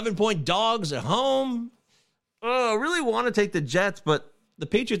 11-point dogs at home. Oh, I really want to take the Jets, but the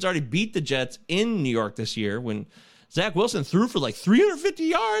Patriots already beat the Jets in New York this year when Zach Wilson threw for like 350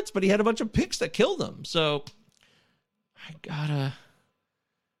 yards, but he had a bunch of picks that killed him. So I gotta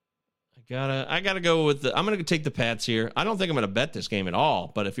go with I'm going to take the Pats here. I don't think I'm going to bet this game at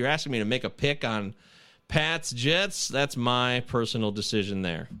all, but if you're asking me to make a pick on Pats, Jets, that's my personal decision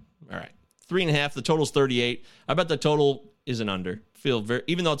there. All right. 3.5. The total's 38. I bet the total is an under.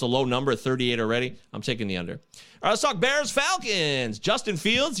 Even though it's a low number at 38 already, I'm taking the under. All right, let's talk Bears, Falcons. Justin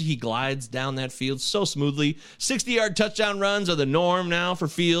Fields, he glides down that field so smoothly. 60-yard touchdown runs are the norm now for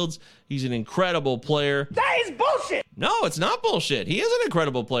Fields. He's an incredible player. That is bullshit. No, it's not bullshit. He is an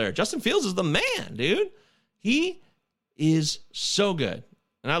incredible player. Justin Fields is the man, dude. He is so good.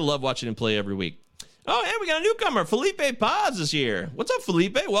 And I love watching him play every week. Oh, hey, we got a newcomer. Felipe Paz is here. What's up,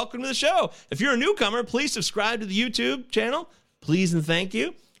 Felipe? Welcome to the show. If you're a newcomer, please subscribe to the YouTube channel. Please and thank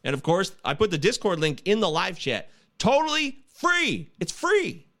you. And, of course, I put the Discord link in the live chat. Totally free. It's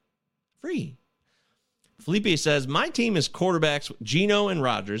free. Free. Felipe says, my team is quarterbacks, Geno and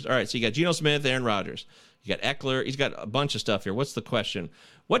Rodgers. All right, so you got Geno Smith, Aaron Rodgers. You got Eckler. He's got a bunch of stuff here. What's the question?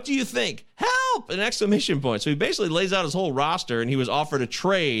 What do you think? Help! An exclamation point. So he basically lays out his whole roster, and he was offered a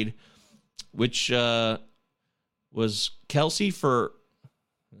trade, which was Kelsey for,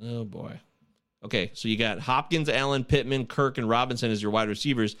 oh, boy. Okay, so you got Hopkins, Allen, Pittman, Kirk, and Robinson as your wide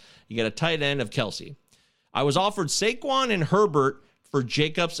receivers. You got a tight end of Kelsey. I was offered Saquon and Herbert for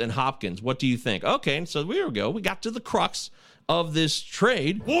Jacobs and Hopkins. What do you think? Okay, so here we go. We got to the crux of this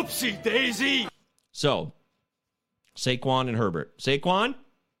trade. Whoopsie daisy. So, Saquon and Herbert. Saquon,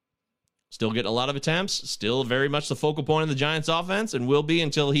 still getting a lot of attempts. Still very much the focal point of the Giants offense and will be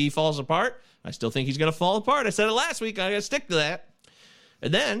until he falls apart. I still think he's going to fall apart. I said it last week. I got to stick to that.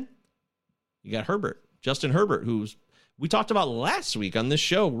 And then you got Herbert, Justin Herbert, we talked about last week on this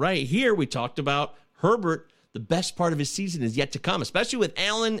show right here. We talked about Herbert. The best part of his season is yet to come, especially with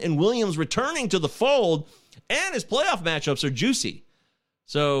Allen and Williams returning to the fold, and his playoff matchups are juicy.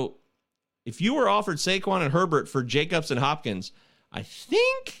 So if you were offered Saquon and Herbert for Jacobs and Hopkins, I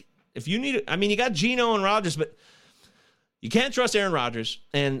think if you need, I mean, you got Geno and Rodgers, but You can't trust Aaron Rodgers.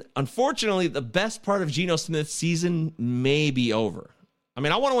 And unfortunately, the best part of Geno Smith's season may be over. I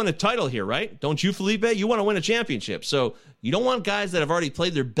mean, I want to win a title here, right? Don't you, Felipe? You want to win a championship. So you don't want guys that have already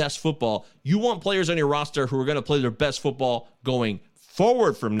played their best football. You want players on your roster who are going to play their best football going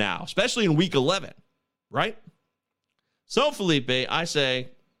forward from now, especially in week 11, right? So, Felipe, I say,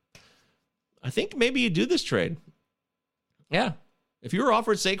 I think maybe you do this trade. Yeah. If you were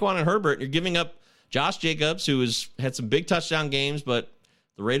offered Saquon and Herbert, you're giving up Josh Jacobs, who has had some big touchdown games, but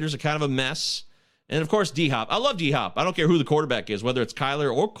the Raiders are kind of a mess. And, of course, D-Hop. I love D-Hop. I don't care who the quarterback is, whether it's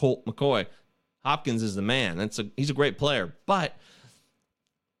Kyler or Colt McCoy. Hopkins is the man. He's a great player. But,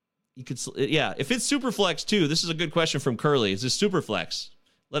 you could, if it's Superflex, too, this is a good question from Curly. Is this Superflex?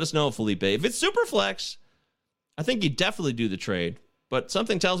 Let us know, Felipe. If it's Superflex, I think you definitely do the trade. But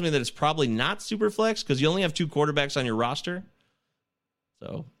something tells me that it's probably not Superflex because you only have 2 quarterbacks on your roster.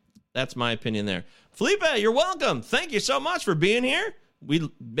 So, that's my opinion there. Felipe, you're welcome. Thank you so much for being here.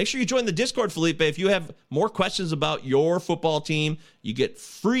 Make sure you join the Discord, Felipe. If you have more questions about your football team, you get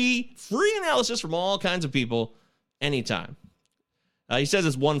free analysis from all kinds of people anytime. He says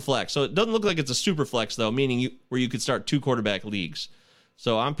it's 1 flex, so it doesn't look like it's a super flex, though, meaning where you could start 2 quarterback leagues.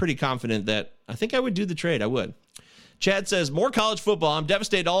 So I'm pretty confident that I think I would do the trade. I would. Chad says, more college football. I'm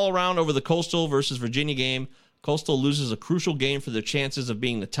devastated all around over the Coastal versus Virginia game. Coastal loses a crucial game for their chances of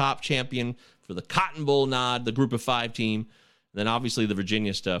being the top champion for the Cotton Bowl nod, the Group of 5 team. And then obviously the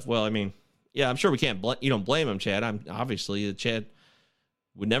Virginia stuff. Well, I mean, yeah, I'm sure we can't. You don't blame him, Chad. Chad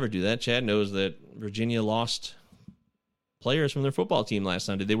would never do that. Chad knows that Virginia lost players from their football team last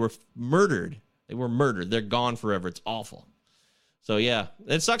Sunday. They were murdered. They're gone forever. It's awful. So yeah,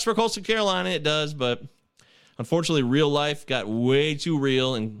 it sucks for Coastal Carolina. It does, but unfortunately, real life got way too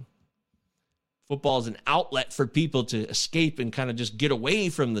real, and football is an outlet for people to escape and kind of just get away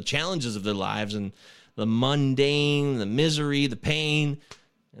from the challenges of their lives and the mundane, the misery, the pain.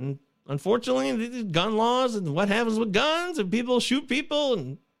 And unfortunately, the gun laws and what happens with guns and people shoot people.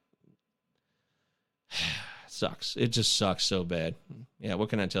 And sucks. It just sucks so bad. Yeah, what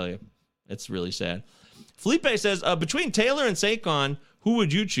can I tell you? It's really sad. Felipe says, between Taylor and Saquon, who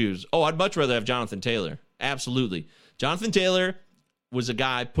would you choose? Oh, I'd much rather have Jonathan Taylor. Absolutely. Jonathan Taylor was a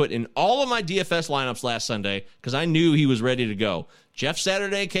guy put in all of my DFS lineups last Sunday because I knew he was ready to go. Jeff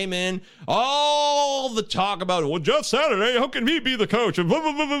Saturday came in. All the talk about, well, Jeff Saturday, how can he be the coach? And blah,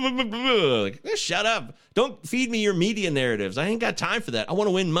 blah, blah, blah, blah, blah. Like, shut up. Don't feed me your media narratives. I ain't got time for that. I want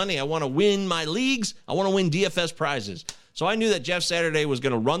to win money. I want to win my leagues. I want to win DFS prizes. So I knew that Jeff Saturday was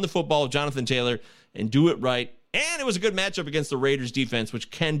going to run the football with Jonathan Taylor and do it right. And it was a good matchup against the Raiders defense,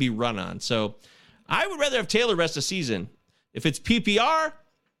 which can be run on. So I would rather have Taylor rest the season. If it's PPR,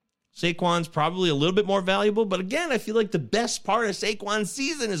 Saquon's probably a little bit more valuable. But again, I feel like the best part of Saquon's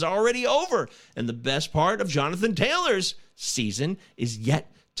season is already over. And the best part of Jonathan Taylor's season is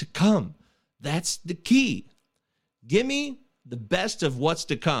yet to come. That's the key. Give me the best of what's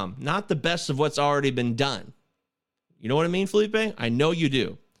to come, not the best of what's already been done. You know what I mean, Felipe? I know you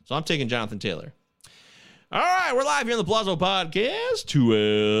do. So I'm taking Jonathan Taylor. All right, we're live here on the Palazzo Podcast.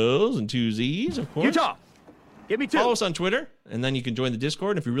 2 L's and 2 Z's, of course. Utah. Give me 2. Follow us on Twitter, and then you can join the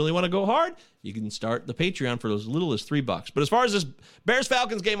Discord. If you really want to go hard, you can start the Patreon for as little as $3. But as far as this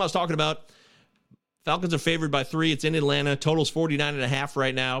Bears-Falcons game I was talking about, Falcons are favored by 3. It's in Atlanta. Total's 49.5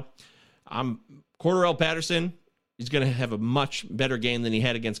 right now. Cordarrelle Patterson is going to have a much better game than he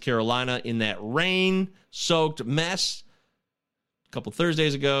had against Carolina in that rain-soaked mess a couple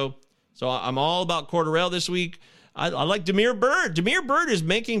Thursdays ago. So I'm all about Cordarrelle this week. I like Damiere Byrd. Damiere Byrd is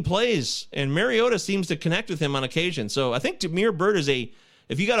making plays, and Mariota seems to connect with him on occasion. So I think Damiere Byrd is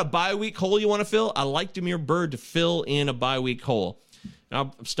if you got a bye week hole you want to fill, I like Damiere Byrd to fill in a bye week hole.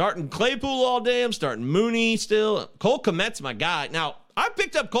 Now, I'm starting Claypool all day. I'm starting Mooney still. Cole Kmet's my guy. Now, I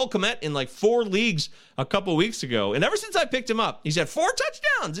picked up Cole Kmet in like 4 leagues a couple weeks ago, and ever since I picked him up, he's had 4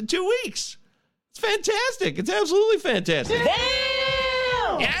 touchdowns in 2 weeks. It's fantastic. It's absolutely fantastic.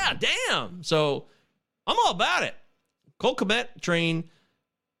 Damn! Yeah, damn. So I'm all about it. Cole Kmet train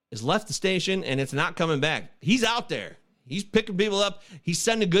has left the station, and it's not coming back. He's out there. He's picking people up. He's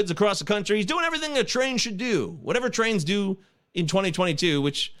sending goods across the country. He's doing everything a train should do. Whatever trains do in 2022,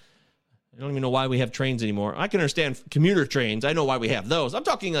 which I don't even know why we have trains anymore. I can understand commuter trains. I know why we have those. I'm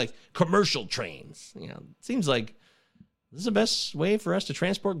talking like commercial trains. You know, it seems like this is the best way for us to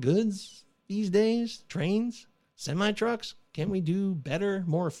transport goods these days. Trains, semi-trucks. Can't we do better,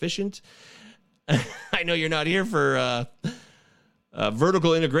 more efficient? I know you're not here for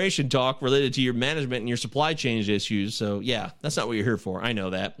vertical integration talk related to your management and your supply chain issues. So, yeah, that's not what you're here for. I know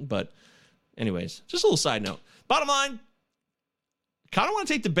that. But anyways, just a little side note. Bottom line, kind of want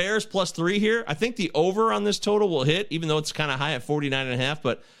to take the Bears +3 here. I think the over on this total will hit, even though it's kind of high at 49.5.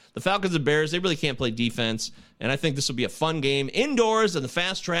 But the Falcons and Bears, they really can't play defense. And I think this will be a fun game indoors on the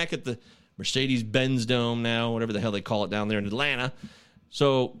fast track at the Mercedes-Benz Dome now, whatever the hell they call it down there in Atlanta.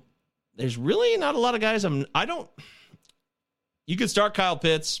 So there's really not a lot of guys. You could start Kyle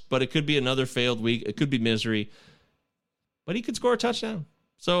Pitts, but it could be another failed week. It could be misery. But he could score a touchdown.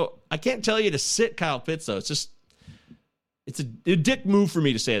 So I can't tell you to sit Kyle Pitts, though. It's a dick move for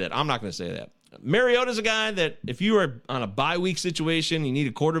me to say that. I'm not going to say that. Mariota's a guy that if you are on a bye week situation, you need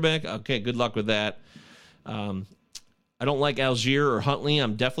a quarterback, okay, good luck with that. I don't like Algier or Huntley.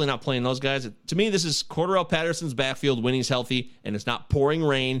 I'm definitely not playing those guys. To me, this is Cordarrelle Patterson's backfield when he's healthy and it's not pouring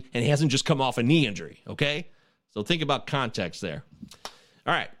rain and he hasn't just come off a knee injury, okay? So think about context there.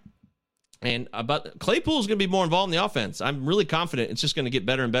 All right. And Claypool's going to be more involved in the offense. I'm really confident it's just going to get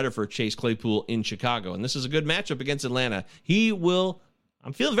better and better for Chase Claypool in Chicago. And this is a good matchup against Atlanta.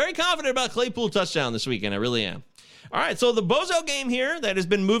 I'm feeling very confident about Claypool touchdown this weekend. I really am. All right, so the Bozo game here that has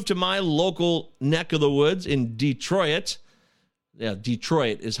been moved to my local neck of the woods in Detroit. Yeah,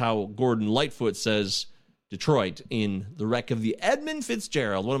 Detroit is how Gordon Lightfoot says Detroit in The Wreck of the Edmund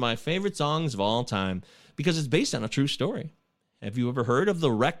Fitzgerald, one of my favorite songs of all time, because it's based on a true story. Have you ever heard of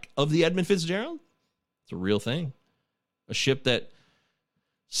the wreck of the Edmund Fitzgerald? It's a real thing. A ship that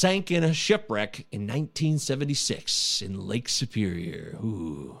sank in a shipwreck in 1976 in Lake Superior.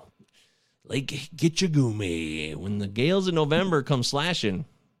 Ooh, Lake Gitchagumi. When the gales in November come slashing,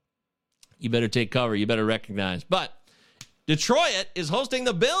 you better take cover. You better recognize. But Detroit is hosting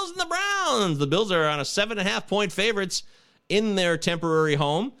the Bills and the Browns. The Bills are on a 7.5-point favorites in their temporary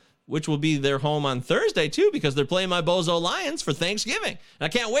home, which will be their home on Thursday, too, because they're playing my Bozo Lions for Thanksgiving. And I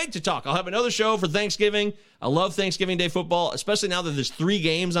can't wait to talk. I'll have another show for Thanksgiving. I love Thanksgiving Day football, especially now that there's 3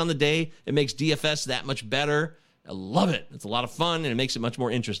 games on the day. It makes DFS that much better. I love it. It's a lot of fun, and it makes it much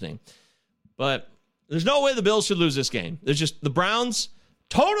more interesting. But there's no way the Bills should lose this game. There's just the Browns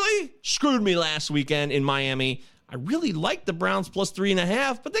totally screwed me last weekend in Miami. I really liked the Browns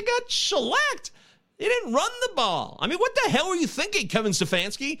 +3.5, but they got shellacked. They didn't run the ball. I mean, what the hell were you thinking, Kevin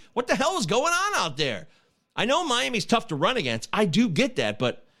Stefanski? What the hell is going on out there? I know Miami's tough to run against. I do get that,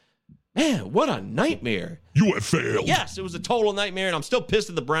 but man, what a nightmare. You have failed. Yes, it was a total nightmare, and I'm still pissed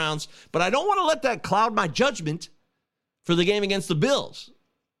at the Browns, but I don't want to let that cloud my judgment for the game against the Bills.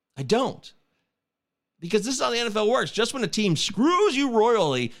 I don't. Because this is how the NFL works. Just when a team screws you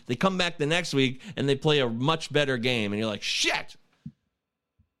royally, they come back the next week and they play a much better game. And you're like, shit,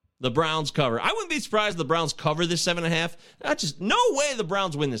 the Browns cover. I wouldn't be surprised if the Browns cover this 7.5. No way the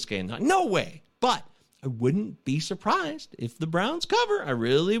Browns win this game. No way. But I wouldn't be surprised if the Browns cover. I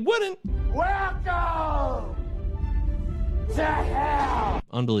really wouldn't. Welcome to hell.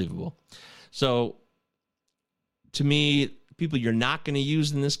 Unbelievable. So, to me, people you're not going to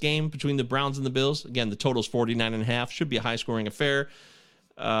use in this game between the Browns and the Bills. Again, the total's 49.5. Should be a high-scoring affair.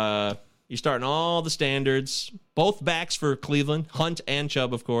 You're starting all the standards. Both backs for Cleveland, Hunt and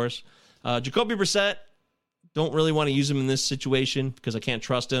Chubb, of course. Jacoby Brissett, don't really want to use him in this situation because I can't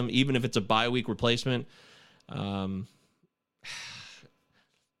trust him, even if it's a bye-week replacement. Nyheim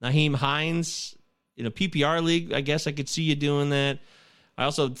Hines, in a PPR league, I guess I could see you doing that. I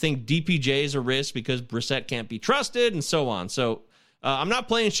also think DPJ is a risk because Brissett can't be trusted and so on. So I'm not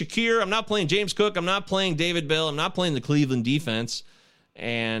playing Shakir. I'm not playing James Cook. I'm not playing David Bell. I'm not playing the Cleveland defense.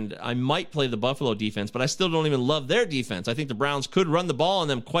 And I might play the Buffalo defense, but I still don't even love their defense. I think the Browns could run the ball on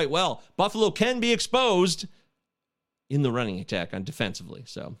them quite well. Buffalo can be exposed in the running attack on defensively.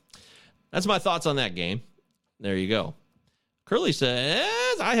 So that's my thoughts on that game. There you go. Curly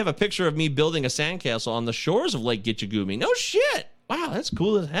says, I have a picture of me building a sandcastle on the shores of Lake Gitchagumi. No shit. Wow, that's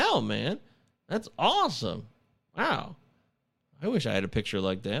cool as hell, man. That's awesome. Wow. I wish I had a picture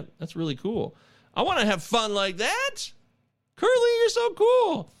like that. That's really cool. I want to have fun like that. Curly, you're so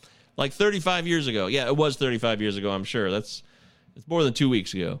cool. Like 35 years ago. Yeah, it was 35 years ago, I'm sure. It's more than 2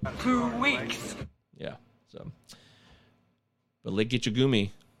 weeks ago. 2 weeks. Yeah, so. But Lake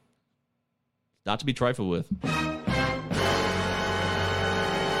Gitchagumi, not to be trifled with.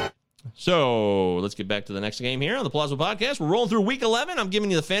 So let's get back to the next game here on the Palazzo Podcast. We're rolling through week 11. I'm giving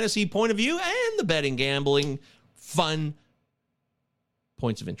you the fantasy point of view and the betting, gambling, fun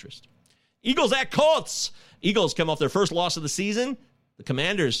points of interest. Eagles at Colts. Eagles come off their first loss of the season. The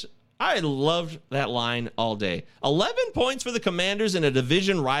Commanders, I loved that line all day. 11 points for the Commanders in a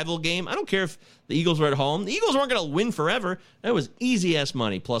division rival game. I don't care if the Eagles were at home. The Eagles weren't going to win forever. That was easy-ass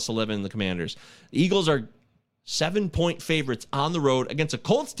money, plus 11 in the Commanders. The Eagles are 7-point favorites on the road against a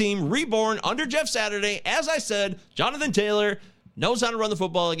Colts team reborn under Jeff Saturday. As I said, Jonathan Taylor knows how to run the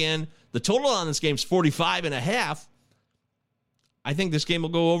football again. The total on this game is 45.5. I think this game will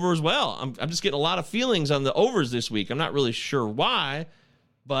go over as well. I'm just getting a lot of feelings on the overs this week. I'm not really sure why,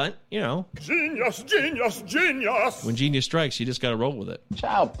 but, Genius, genius, genius. When genius strikes, you just got to roll with it.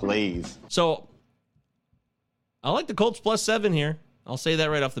 Child, please. So, I like the Colts +7 here. I'll say that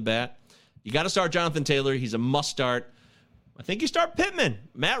right off the bat. You got to start Jonathan Taylor. He's a must start. I think you start Pittman.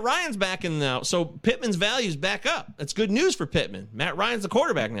 Matt Ryan's back in now, so Pittman's value's back up. That's good news for Pittman. Matt Ryan's the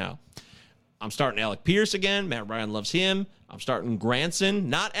quarterback now. I'm starting Alec Pierce again. Matt Ryan loves him. I'm starting Granson,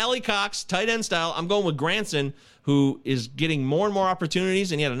 not Allie Cox, tight end style. I'm going with Granson, who is getting more and more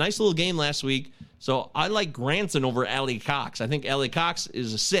opportunities, and he had a nice little game last week. So I like Granson over Allie Cox. I think Allie Cox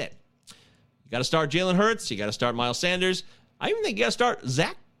is a sit. You got to start Jalen Hurts. You got to start Miles Sanders. I even think you got to start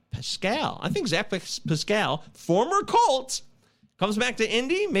Zach Pascal. I think Zach Pascal, former Colts, comes back to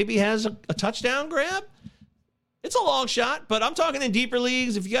Indy, maybe has a touchdown grab. It's a long shot, but I'm talking in deeper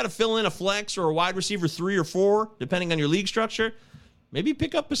leagues. If you got to fill in a flex or a wide receiver 3 or 4, depending on your league structure, maybe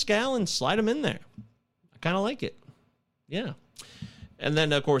pick up Pascal and slide him in there. I kind of like it. Yeah. And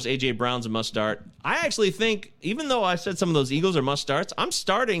then, of course, A.J. Brown's a must start. I actually think, even though I said some of those Eagles are must starts, I'm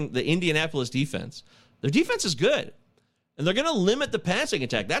starting the Indianapolis defense. Their defense is good, and they're going to limit the passing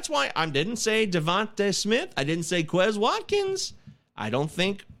attack. That's why I didn't say Devontae Smith. I didn't say Quez Watkins. I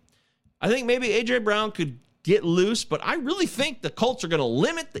think maybe A.J. Brown could get loose, but I really think the Colts are going to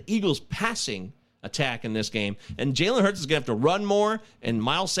limit the Eagles' passing attack in this game. And Jalen Hurts is going to have to run more, and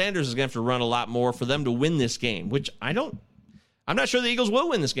Miles Sanders is going to have to run a lot more for them to win this game, which I'm not sure the Eagles will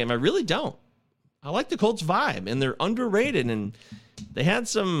win this game. I really don't. I like the Colts' vibe, and they're underrated, and they had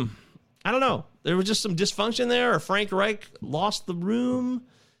some, I don't know, there was just some dysfunction there, or Frank Reich lost the room.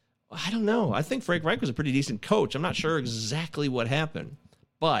 I don't know. I think Frank Reich was a pretty decent coach. I'm not sure exactly what happened,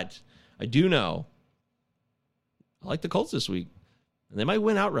 but I do know I like the Colts this week, and they might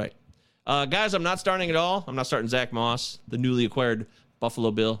win outright. Guys, I'm not starting at all. I'm not starting Zach Moss, the newly acquired Buffalo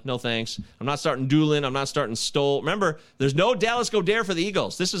Bill. No thanks. I'm not starting Doolin. I'm not starting Stoll. Remember, there's no Dallas Goedert for the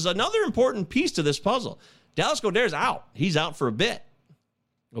Eagles. This is another important piece to this puzzle. Dallas Goedert's out. He's out for a bit.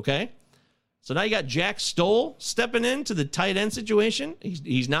 Okay? So now you got Jack Stoll stepping into the tight end situation.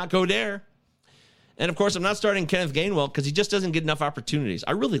 He's not Goedert. And, of course, I'm not starting Kenneth Gainwell because he just doesn't get enough opportunities.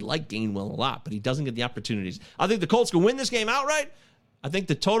 I really like Gainwell a lot, but he doesn't get the opportunities. I think the Colts can win this game outright. I think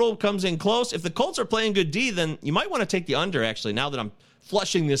the total comes in close. If the Colts are playing good D, then you might want to take the under, actually, now that I'm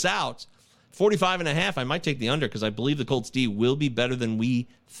flushing this out. 45.5, I might take the under because I believe the Colts D will be better than we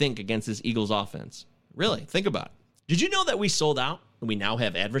think against this Eagles offense. Really, think about it. Did you know that we sold out and we now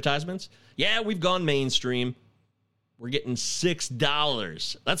have advertisements? Yeah, we've gone mainstream. We're getting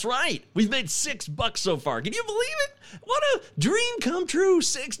 $6. That's right. We've made $6 so far. Can you believe it? What a dream come true.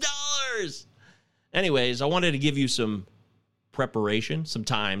 $6. Anyways, I wanted to give you some preparation, some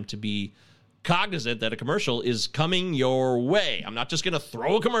time to be cognizant that a commercial is coming your way. I'm not just going to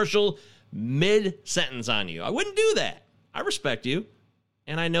throw a commercial mid-sentence on you. I wouldn't do that. I respect you,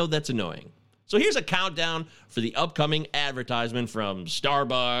 and I know that's annoying. So here's a countdown for the upcoming advertisement from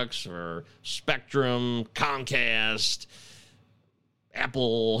Starbucks or Spectrum, Comcast,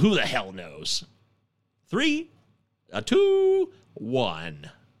 Apple, who the hell knows. 3, 2,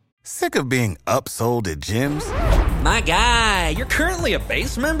 1. Sick of being upsold at gyms? My guy, you're currently a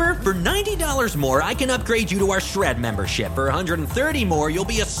base member? For $90 more, I can upgrade you to our Shred membership. For $130 more, you'll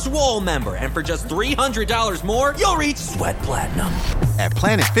be a Swole member. And for just $300 more, you'll reach Sweat Platinum. At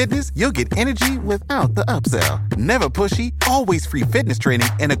Planet Fitness, you'll get energy without the upsell. Never pushy, always free fitness training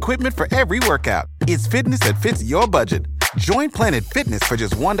and equipment for every workout. It's fitness that fits your budget. Join Planet Fitness for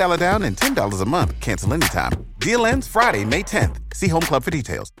just $1 down and $10 a month. Cancel anytime. Deal ends Friday, May 10th. See Home Club for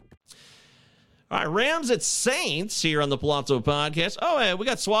details. All right, Rams at Saints here on the Palazzo Podcast. Oh, hey, we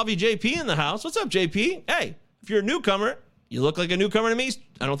got Suave JP in the house. What's up, JP? Hey, if you're a newcomer, you look like a newcomer to me.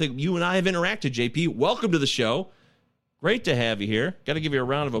 I don't think you and I have interacted, JP. Welcome to the show. Great to have you here. Got to give you a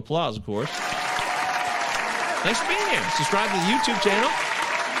round of applause, of course. Thanks for being here. Subscribe to the YouTube channel.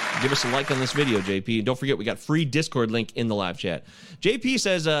 Give us a like on this video, JP. And don't forget, we got free Discord link in the live chat. JP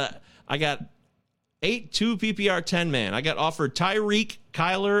says, I got 8-2 PPR 10-man. I got offered Tyreek,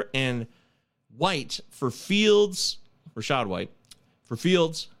 Kyler, and White for Fields, Rashad White, for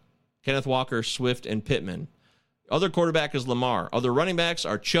Fields, Kenneth Walker, Swift, and Pittman. Other quarterback is Lamar. Other running backs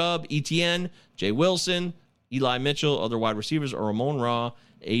are Chubb, Etienne, Jay Wilson, Eli Mitchell. Other wide receivers are Ramon Ra,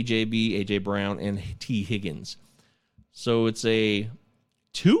 AJB, AJ Brown, and T. Higgins. So it's a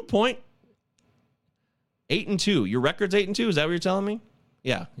 2-point 8-2. Your record's 8-2. Is that what you're telling me?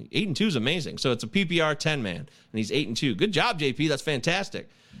 Yeah, 8-2 is amazing. So it's a PPR 10-man, and he's 8-2. Good job, JP. That's fantastic.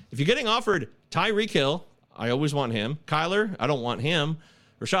 If you're getting offered Tyreek Hill, I always want him. Kyler, I don't want him.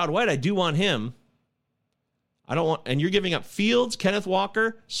 Rashad White, I do want him. I don't want, and you're giving up Fields, Kenneth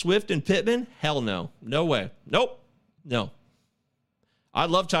Walker, Swift, and Pittman? Hell no. No way. Nope. No. I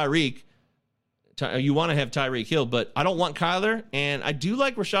love Tyreek. You want to have Tyreek Hill, but I don't want Kyler, and I do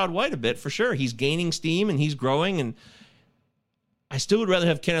like Rachaad White a bit for sure. He's gaining steam, and he's growing, and I still would rather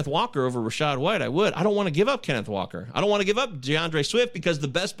have Kenneth Walker over Rachaad White. I would. I don't want to give up Kenneth Walker. I don't want to give up DeAndre Swift because the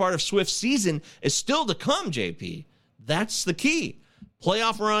best part of Swift's season is still to come, JP. That's the key.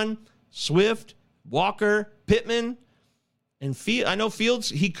 Playoff run, Swift, Walker, Pittman, and I know Fields,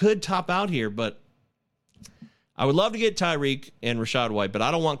 he could top out here, but I would love to get Tyreek and Rachaad White, but I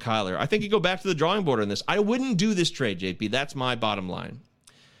don't want Kyler. I think you go back to the drawing board on this. I wouldn't do this trade, JP. That's my bottom line.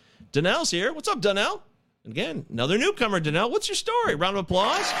 Donnell's here. What's up, Donnell? Again, another newcomer, Donnell. What's your story? Round of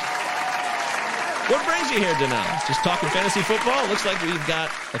applause. What brings you here, Donnell? Just talking fantasy football? Looks like we've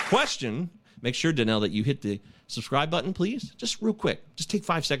got a question. Make sure, Donnell, that you hit the subscribe button, please. Just real quick. Just take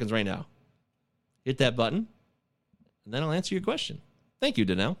 5 seconds right now. Hit that button, and then I'll answer your question. Thank you,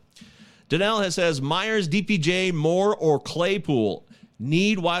 Donnell. Donnell says, Myers, DPJ, Moore, or Claypool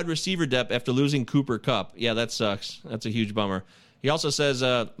need wide receiver depth after losing Cooper Kupp. Yeah, that sucks. That's a huge bummer. He also says,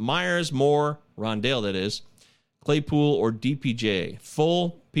 Myers, Moore, Rondale, that is, Claypool, or DPJ.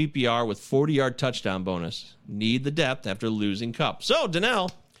 Full PPR with 40-yard touchdown bonus. Need the depth after losing Kupp. So, Donnell,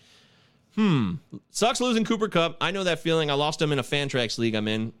 sucks losing Cooper Kupp. I know that feeling. I lost him in a Fantrax league I'm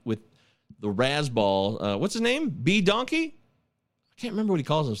in with the Razball. What's his name? B Donkey? I can't remember what he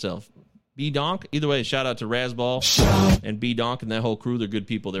calls himself. B Donk. Either way, shout out to Razball and B Donk and that whole crew. They're good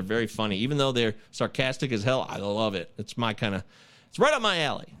people. They're very funny. Even though they're sarcastic as hell, I love it. It's my kind of, it's right up my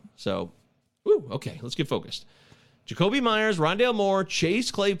alley. So, okay, let's get focused. Jacoby Myers, Rondale Moore,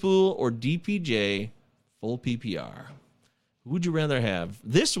 Chase Claypool, or DPJ, full PPR. Who would you rather have?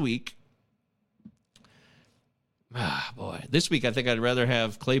 This week, this week I think I'd rather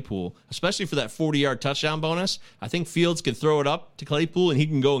have Claypool, especially for that 40-yard touchdown bonus. I think Fields can throw it up to Claypool and he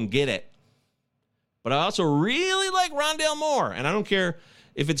can go and get it. But I also really like Rondale Moore, and I don't care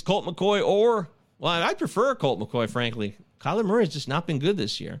if it's Colt McCoy or, well, I prefer Colt McCoy, frankly. Kyler Murray's just not been good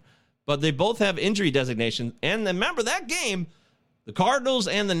this year. But they both have injury designation. And remember that game, the Cardinals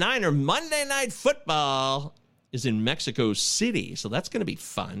and the Niners, Monday Night Football is in Mexico City. So that's going to be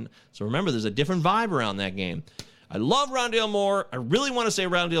fun. So remember, there's a different vibe around that game. I love Rondale Moore. I really want to say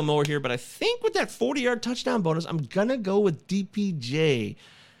Rondale Moore here, but I think with that 40-yard touchdown bonus, I'm going to go with DPJ.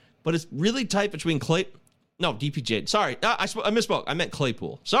 But it's really tight between DPJ. Sorry, I misspoke. I meant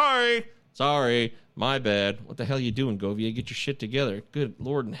Claypool. Sorry. My bad. What the hell are you doing, Govia? Get your shit together. Good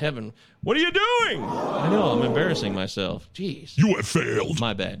Lord in heaven. What are you doing? I know, I'm embarrassing myself. Jeez. You have failed.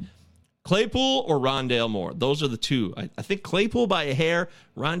 My bad. Claypool or Rondale Moore? Those are the two. I think Claypool by a hair.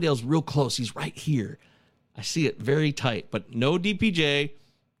 Rondale's real close. He's right here. I see it very tight. But no DPJ.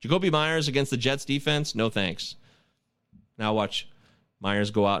 Jacoby Myers against the Jets defense? No thanks. Now watch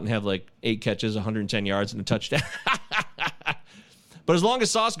Myers go out and have like 8 catches, 110 yards, and a touchdown. But as long as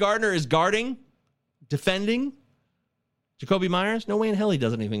Sauce Gardner is guarding, defending Jacoby Myers, no way in hell he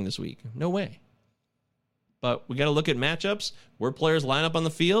does anything this week. No way. But we got to look at matchups, where players line up on the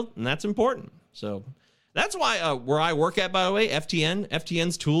field, and that's important. So that's why where I work at, by the way,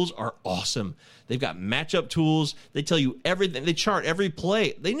 FTN's tools are awesome. They've got matchup tools. They tell you everything. They chart every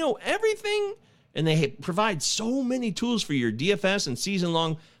play. They know everything, and they provide so many tools for your DFS and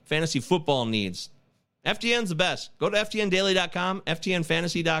season-long fantasy football needs. FTN's the best. Go to FTNdaily.com,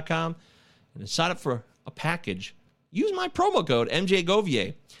 FTNfantasy.com, and sign up for a package. Use my promo code,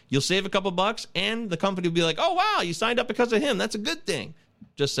 MJGovier. You'll save a couple bucks, and the company will be like, oh, wow, you signed up because of him. That's a good thing.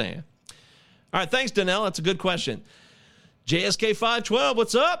 Just saying. All right, thanks, Donnell. That's a good question. JSK512,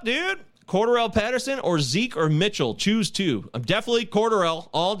 what's up, dude? Cordarrelle Patterson or Zeke or Mitchell? Choose two. I'm definitely Cordarrelle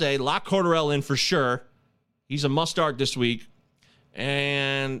all day. Lock Cordarrelle in for sure. He's a must-start this week.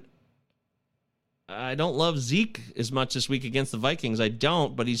 And I don't love Zeke as much this week against the Vikings. I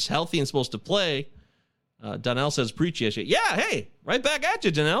don't, but he's healthy and supposed to play. Donnell says, appreciate you. Yeah, hey, right back at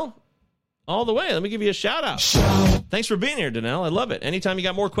you, Donnell. All the way. Let me give you a shout out. Thanks for being here, Donnell. I love it. Anytime you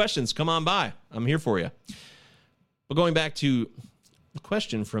got more questions, come on by. I'm here for you. But going back to the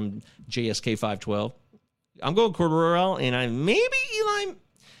question from JSK512, I'm going Cordarrelle, and maybe Eli.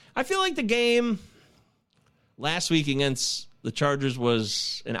 I feel like the game last week against the Chargers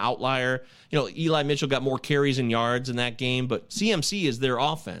was an outlier. You know, Eli Mitchell got more carries and yards in that game, but CMC is their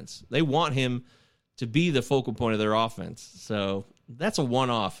offense. They want him to be the focal point of their offense. So that's a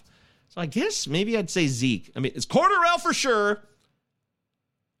one-off. So I guess maybe I'd say Zeke. I mean, it's Cordarrelle for sure.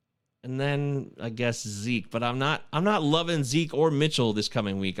 And then I guess Zeke. But I'm not loving Zeke or Mitchell this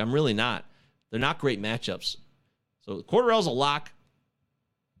coming week. I'm really not. They're not great matchups. So Cordarrelle's a lock.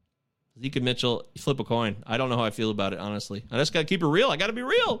 Zeke Mitchell, flip a coin. I don't know how I feel about it, honestly. I just got to keep it real. I got to be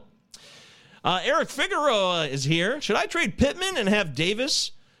real. Eric Figueroa is here. Should I trade Pittman and have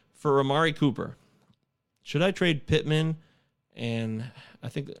Davis for Amari Cooper? Should I trade Pittman and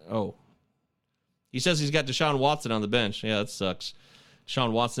he says he's got Deshaun Watson on the bench. Yeah, that sucks.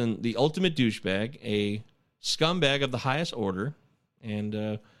 Deshaun Watson, the ultimate douchebag, a scumbag of the highest order.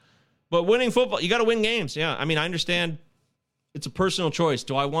 But winning football, you got to win games. Yeah, I mean, I understand it's a personal choice.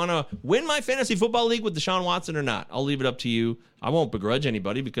 Do I want to win my fantasy football league with Deshaun Watson or not? I'll leave it up to you. I won't begrudge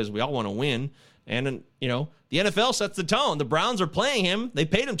anybody because we all want to win. And, the NFL sets the tone. The Browns are playing him. They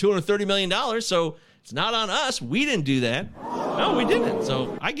paid him $230 million, so it's not on us. We didn't do that. No, we didn't.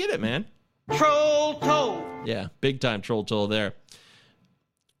 So I get it, man. Troll toll. Yeah, big time troll toll there.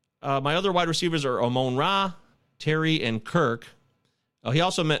 My other wide receivers are Amon-Ra, Terry, and Kirk. Oh, he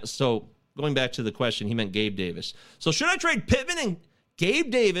also meant, so going back to the question, he meant Gabe Davis. So should I trade Pittman and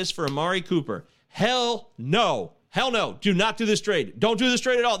Gabe Davis for Amari Cooper? Hell no. Hell no. Do not do this trade. Don't do this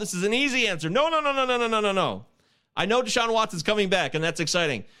trade at all. This is an easy answer. No. I know Deshaun Watson's coming back, and that's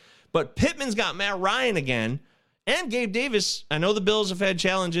exciting. But Pittman's got Matt Ryan again, and Gabe Davis. I know the Bills have had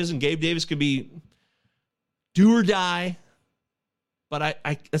challenges, and Gabe Davis could be do or die. But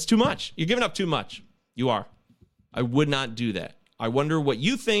that's too much. You're giving up too much. You are. I would not do that. I wonder what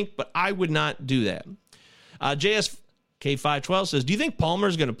you think, but I would not do that. JSK512 says, do you think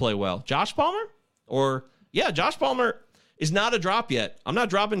Palmer's going to play well? Josh Palmer? Josh Palmer is not a drop yet. I'm not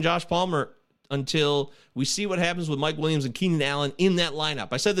dropping Josh Palmer until we see what happens with Mike Williams and Keenan Allen in that lineup.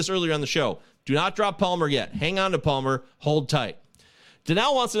 I said this earlier on the show. Do not drop Palmer yet. Hang on to Palmer. Hold tight.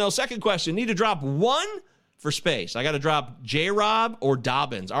 Danelle wants to know, second question, need to drop one for space. I got to drop J-Rob or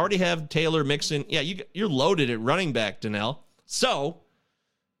Dobbins. I already have Taylor, Mixon. Yeah, you're loaded at running back, Danelle. So,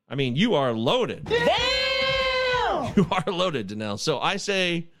 I mean, you are loaded. Damn! You are loaded, Danelle. So I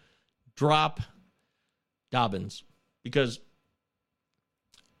say drop Dobbins because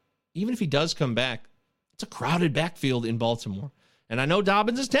even if he does come back, it's a crowded backfield in Baltimore. And I know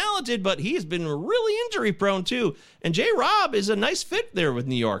Dobbins is talented, but he has been really injury prone too. And J-Rob is a nice fit there with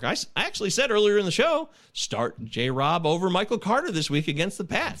New York. I actually said earlier in the show, start J-Rob over Michael Carter this week against the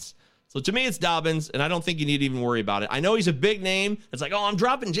Pats. So to me, it's Dobbins, and I don't think you need to even worry about it. I know he's a big name. It's like, I'm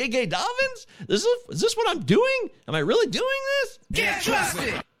dropping J.K. Dobbins? Is this what I'm doing? Am I really doing this? Can't trust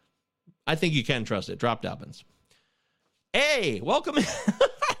it. I think you can trust it. Drop Dobbins. A, welcome in.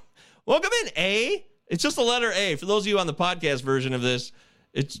 Welcome in, A. It's just the letter A. For those of you on the podcast version of this,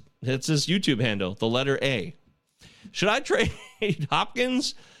 it's his YouTube handle, the letter A. Should I trade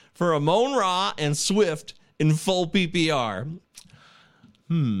Hopkins for Amon-Ra and Swift in full PPR?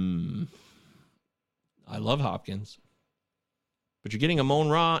 I love Hopkins. But you're getting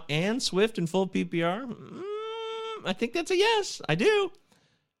Amon-Ra and Swift in full PPR? I think that's a yes. I do.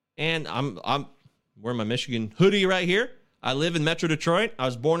 And I'm wearing my Michigan hoodie right here. I live in Metro Detroit. I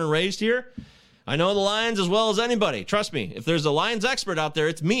was born and raised here. I know the Lions as well as anybody. Trust me, if there's a Lions expert out there,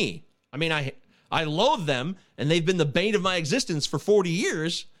 it's me. I mean, I loathe them, and they've been the bane of my existence for 40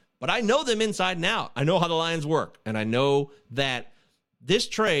 years, but I know them inside and out. I know how the Lions work, and I know that this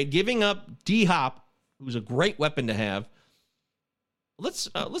trade, giving up D-Hop, who's a great weapon to have. Let's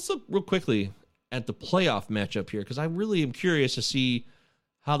look real quickly at the playoff matchup here, because I really am curious to see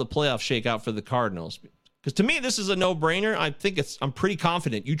how the playoffs shake out for the Cardinals. Because to me, this is a no-brainer. I'm pretty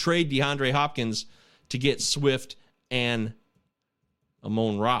confident you trade DeAndre Hopkins to get Swift and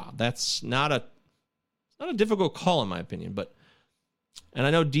Amon-Ra. That's not a difficult call in my opinion, and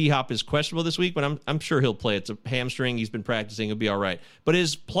I know D-Hop is questionable this week, but I'm sure he'll play. It's a hamstring. He's been practicing. He'll be all right. But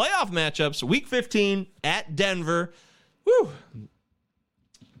his playoff matchups, Week 15 at Denver. Whew.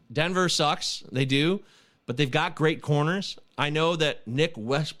 Denver sucks. They do. But they've got great corners. I know that Nick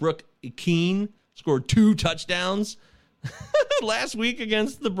Westbrook-Ikine scored 2 touchdowns last week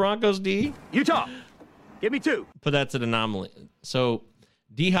against the Broncos D. Utah, give me 2. But that's an anomaly. So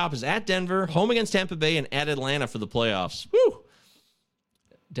D-Hop is at Denver, home against Tampa Bay, and at Atlanta for the playoffs. Woo!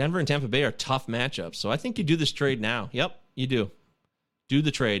 Denver and Tampa Bay are tough matchups, so I think you do this trade now. Yep, you do. Do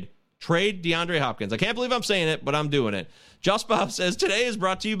the trade. Trade DeAndre Hopkins. I can't believe I'm saying it, but I'm doing it. Just Bob says, today is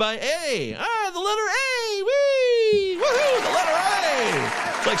brought to you by A. The letter A. Whee! Woohoo! The letter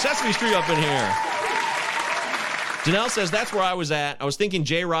A. It's like Sesame Street up in here. Janelle says, that's where I was at. I was thinking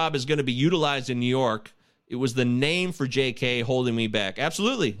J-Rob is going to be utilized in New York. It was the name for JK holding me back.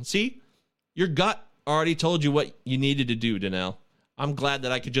 Absolutely. See? Your gut already told you what you needed to do, Danelle. I'm glad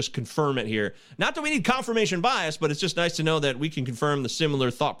that I could just confirm it here. Not that we need confirmation bias, but it's just nice to know that we can confirm the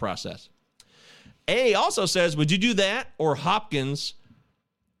similar thought process. A also says, would you do that or Hopkins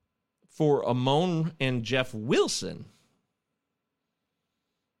for Amon and Jeff Wilson?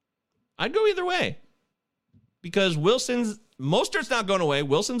 I'd go either way. Because Mostert's not going away.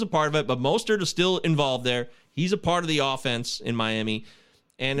 Wilson's a part of it, but Mostert is still involved there. He's a part of the offense in Miami.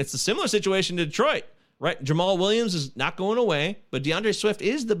 And it's a similar situation to Detroit, right? Jamal Williams is not going away, but DeAndre Swift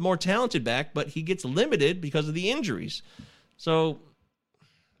is the more talented back, but he gets limited because of the injuries. So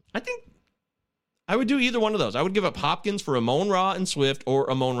I think I would do either one of those. I would give up Hopkins for Amon-Ra and Swift or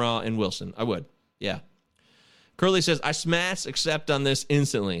Amon-Ra and Wilson. I would. Yeah. Curly says, I smash accept on this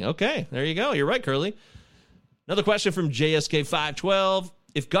instantly. Okay, there you go. You're right, Curly. Another question from JSK512.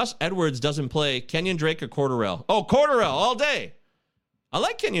 If Gus Edwards doesn't play, Kenyon Drake or Cordarrelle? Oh, Cordarrelle all day. I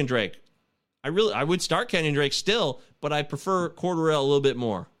like Kenyon Drake. I would start Kenyon Drake still, but I prefer Cordarrelle a little bit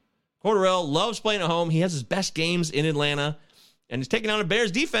more. Cordarrelle loves playing at home. He has his best games in Atlanta, and he's taking on a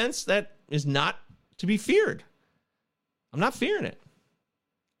Bears defense that is not to be feared. I'm not fearing it.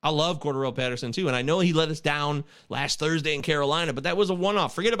 I love Cordarrelle Patterson too, and I know he let us down last Thursday in Carolina, but that was a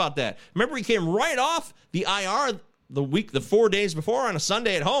one-off. Forget about that. Remember, he came right off the IR the 4 days before on a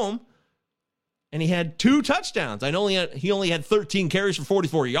Sunday at home, and he had 2 touchdowns. I know he only had 13 carries for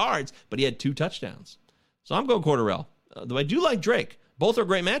 44 yards, but he had 2 touchdowns. So I'm going Cordarrelle. Though I do like Drake. Both are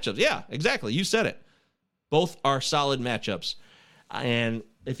great matchups. Yeah, exactly. You said it. Both are solid matchups. And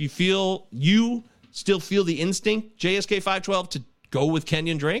if you still feel the instinct, JSK512, to go with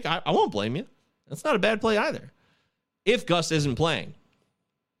Kenyon Drake, I won't blame you. That's not a bad play either. If Gus isn't playing,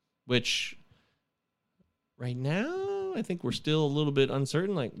 which right now, I think we're still a little bit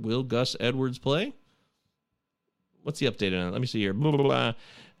uncertain. Like, will Gus Edwards play? What's the update on it? Let me see here. Blah, blah, blah.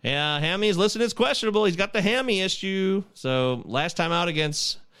 Yeah, Hammy's listed as questionable. He's got the hammy issue. So last time out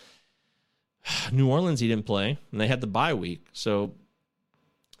against New Orleans, he didn't play, and they had the bye week.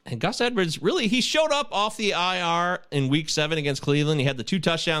 And Gus Edwards, really, he showed up off the IR in Week 7 against Cleveland. He had the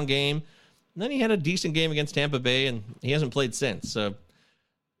 2-touchdown game. And then he had a decent game against Tampa Bay, and he hasn't played since. So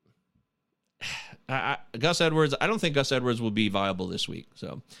Gus Edwards, I don't think Gus Edwards will be viable this week.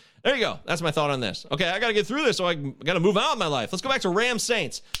 So there you go. That's my thought on this. Okay, I got to get through this, so I got to move on in my life. Let's go back to Rams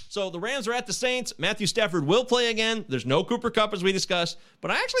Saints. So the Rams are at the Saints. Matthew Stafford will play again. There's no Cooper Kupp, as we discussed.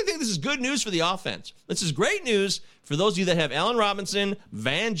 But I actually think this is good news for the offense. This is great news for those of you that have Allen Robinson,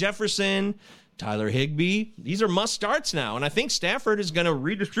 Van Jefferson, Tyler Higbee. These are must-starts now, and I think Stafford is going to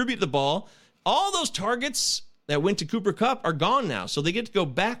redistribute the ball. All those targets that went to Cooper Kupp are gone now, so they get to go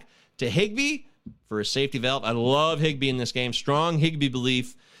back to Higbee for a safety valve. I love Higbee in this game. Strong Higbee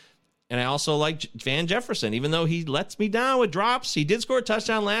belief. And I also like Van Jefferson, even though he lets me down with drops. He did score a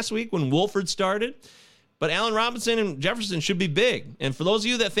touchdown last week when Wolford started. But Allen Robinson and Jefferson should be big. And for those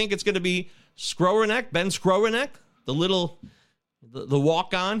of you that think it's going to be Skowronek, Ben Skowronek, the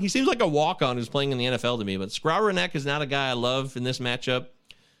walk-on. He seems like a walk-on who's playing in the NFL to me. But Skowronek is not a guy I love in this matchup.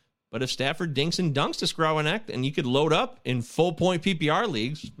 But if Stafford dinks and dunks to Skowronek and you could load up in full-point PPR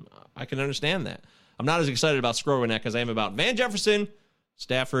leagues, I can understand that. I'm not as excited about Skowronek as I am about Van Jefferson,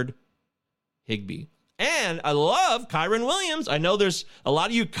 Stafford, Higbee. And I love Kyren Williams. I know there's a lot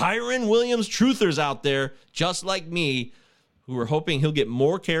of you Kyren Williams truthers out there, just like me, who are hoping he'll get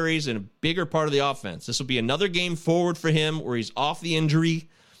more carries and a bigger part of the offense. This will be another game forward for him where he's off the injury.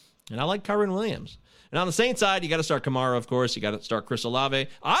 And I like Kyren Williams. And on the Saints side, you got to start Kamara, of course. You got to start Chris Olave.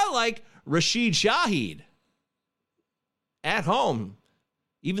 I like Rashid Shaheed at home.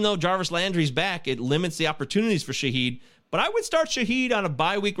 Even though Jarvis Landry's back, it limits the opportunities for Shaheed. But I would start Shaheed on a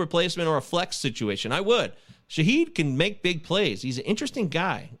bye-week replacement or a flex situation. I would. Shaheed can make big plays. He's an interesting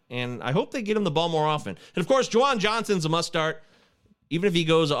guy, and I hope they get him the ball more often. And, of course, Juwan Johnson's a must-start. Even if he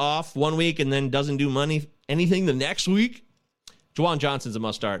goes off 1 week and then doesn't do anything the next week, Juwan Johnson's a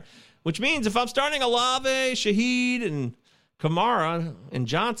must-start. Which means if I'm starting Olave, Shaheed, and Kamara and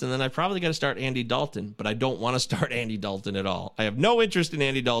Johnson, then I probably got to start Andy Dalton. But I don't want to start Andy Dalton at all. I have no interest in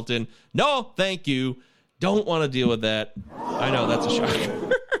Andy Dalton. No, thank you. Don't want to deal with that. I know that's a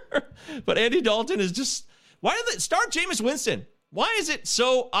shocker. But Andy Dalton is just... Why did they start Jameis Winston? Why is it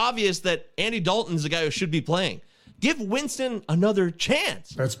so obvious that Andy Dalton is the guy who should be playing? Give Winston another chance.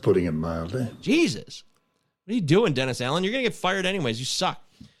 That's putting it mildly. Jesus. What are you doing, Dennis Allen? You're going to get fired anyways. You suck.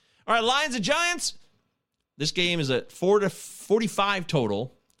 All right, Lions and Giants. This game is at 4-45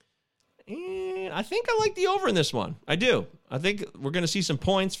 total. And I think I like the over in this one. I do. I think we're going to see some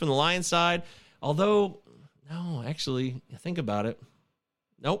points from the Lions side. Although, no, actually, think about it.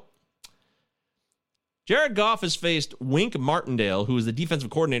 Nope. Jared Goff has faced Wink Martindale, who is the defensive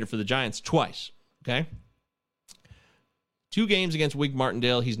coordinator for the Giants, twice. Okay? 2 games against Wink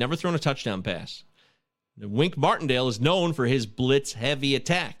Martindale. He's never thrown a touchdown pass. Wink Martindale is known for his blitz-heavy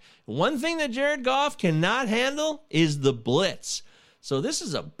attack. One thing that Jared Goff cannot handle is the blitz. So this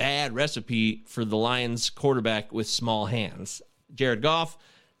is a bad recipe for the Lions quarterback with small hands. Jared Goff,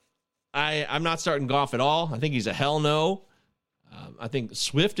 I'm not starting Goff at all. I think he's a hell no. I think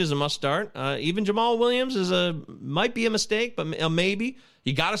Swift is a must start. Even Jamal Williams might be a mistake, but maybe.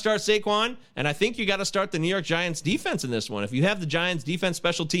 You got to start Saquon, and I think you got to start the New York Giants defense in this one. If you have the Giants defense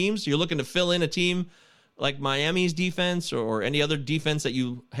special teams, you're looking to fill in a team like Miami's defense or any other defense that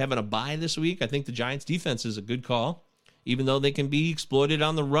you have in a bye this week, I think the Giants defense is a good call, even though they can be exploited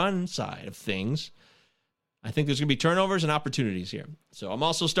on the run side of things. I think there's going to be turnovers and opportunities here. So I'm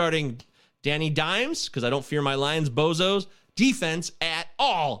also starting Danny Dimes because I don't fear my Lions bozos defense at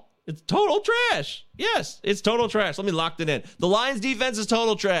all. It's total trash. Yes, it's total trash. Let me lock it in. The Lions defense is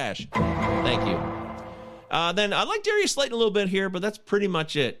total trash. Thank you. Then I like Darius Slayton a little bit here, but that's pretty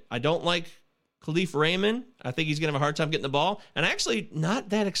much it. I don't like Khalif Raymond. I think he's going to have a hard time getting the ball. And actually not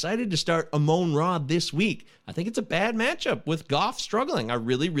that excited to start Amon Ra this week. I think it's a bad matchup with Goff struggling. I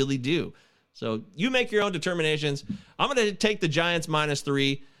really, really do. So you make your own determinations. I'm going to take the Giants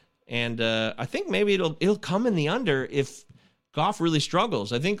 -3, and I think maybe it'll come in the under if Goff really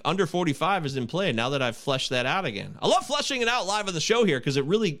struggles. I think under 45 is in play now that I've fleshed that out again. I love fleshing it out live on the show here because it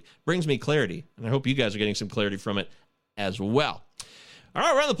really brings me clarity, and I hope you guys are getting some clarity from it as well. All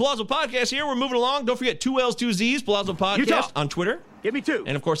right, we're on the Palazzo Podcast here. We're moving along. Don't forget 2 L's, 2 Z's, Palazzo Podcast on Twitter. Give me 2.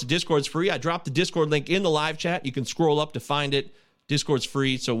 And, of course, the Discord's free. I dropped the Discord link in the live chat. You can scroll up to find it. Discord's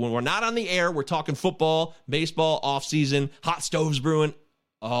free. So when we're not on the air, we're talking football, baseball, off-season, hot stoves brewing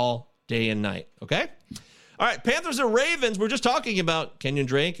all day and night, okay? All right, Panthers and Ravens. We're just talking about Kenyon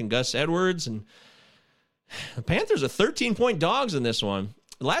Drake and Gus Edwards. And the Panthers are 13-point dogs in this one.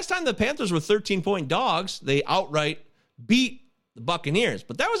 The last time the Panthers were 13-point dogs, they outright beat the Buccaneers.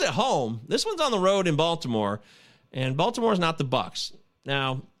 But that was at home. This one's on the road in Baltimore. And Baltimore's not the Bucs.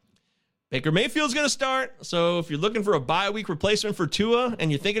 Now, Baker Mayfield's going to start. So if you're looking for a bye week replacement for Tua and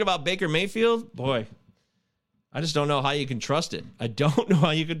you're thinking about Baker Mayfield, boy, I just don't know how you can trust it. I don't know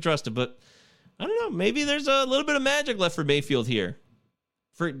how you can trust it, but I don't know. Maybe there's a little bit of magic left for Mayfield here.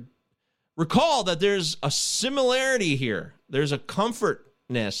 Recall that there's a similarity here. There's a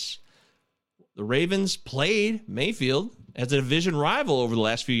comfortness. The Ravens played Mayfield as a division rival over the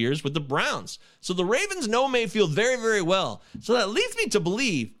last few years with the Browns. So the Ravens know Mayfield very, very well. So that leads me to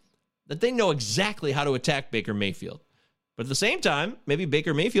believe that they know exactly how to attack Baker Mayfield. But at the same time, maybe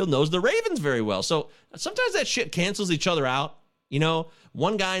Baker Mayfield knows the Ravens very well. So sometimes that shit cancels each other out. You know,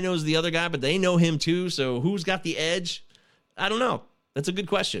 one guy knows the other guy, but they know him too. So who's got the edge? I don't know. That's a good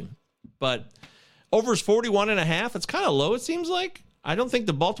question. But over is 41.5. It's kind of low, it seems like. I don't think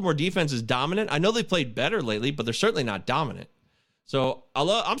the Baltimore defense is dominant. I know they played better lately, but they're certainly not dominant. So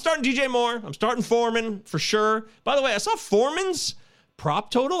I'm starting DJ Moore. I'm starting Foreman for sure. By the way, I saw Foreman's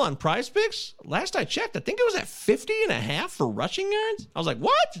prop total on Prize Picks. Last I checked, I think it was at 50.5 for rushing yards. I was like,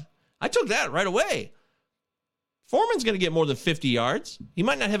 what? I took that right away. Foreman's going to get more than 50 yards. He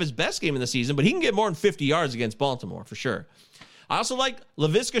might not have his best game in the season, but he can get more than 50 yards against Baltimore for sure. I also like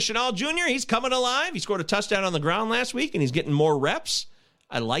Laviska Shenault Jr. He's coming alive. He scored a touchdown on the ground last week, and he's getting more reps.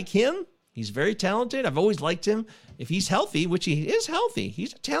 I like him. He's very talented. I've always liked him. If he's healthy, which he is healthy,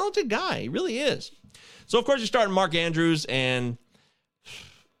 he's a talented guy. He really is. So, of course, you're starting Mark Andrews, and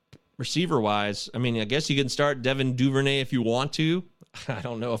receiver-wise, I mean, I guess you can start Devin Duvernay if you want to. I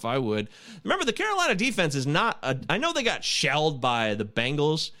don't know if I would. Remember, the Carolina defense is not I know they got shelled by the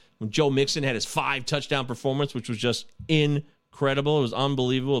Bengals when Joe Mixon had his 5-touchdown performance, which was just incredible. It was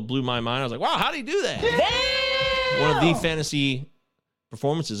unbelievable. It blew my mind. I was like, wow, how did he do that? Damn! One of the fantasy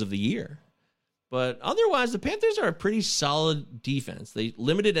performances of the year. But otherwise, the Panthers are a pretty solid defense. They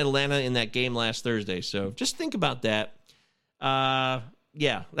limited Atlanta in that game last Thursday. So just think about that.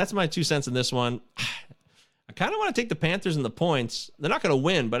 Yeah, that's my 2 cents in this one. I kind of want to take the Panthers and the points. They're not going to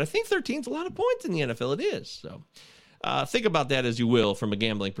win, but I think 13 is a lot of points in the NFL. It is. So think about that as you will from a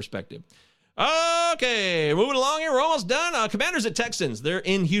gambling perspective. Okay, moving along here. We're almost done. Commanders at Texans. They're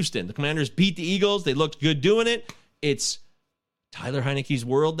in Houston. The Commanders beat the Eagles. They looked good doing it. It's Tyler Heineke's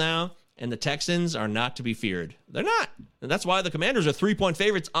world now, and the Texans are not to be feared. They're not. And that's why the Commanders are 3-point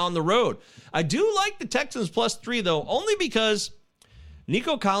favorites on the road. I do like the Texans +3, though, only because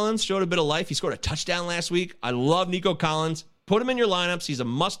Nico Collins showed a bit of life. He scored a touchdown last week. I love Nico Collins. Put him in your lineups. He's a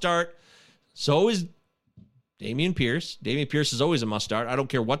must-start. So is Dameon Pierce. Dameon Pierce is always a must-start. I don't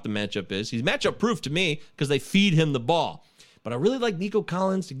care what the matchup is. He's matchup-proof to me because they feed him the ball. But I really like Nico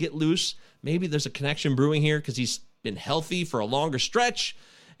Collins to get loose. Maybe there's a connection brewing here because he's been healthy for a longer stretch,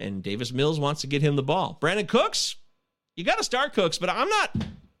 and Davis Mills wants to get him the ball. Brandon Cooks, you got to start Cooks, but I'm not.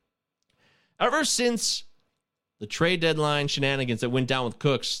 Ever since the trade deadline shenanigans that went down with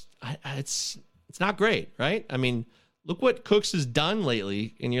Cooks, it's not great, right? I mean, look what Cooks has done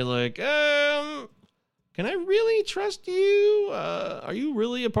lately, and you're like, can I really trust you? Are you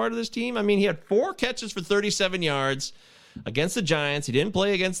really a part of this team? I mean, he had 4 catches for 37 yards against the Giants. He didn't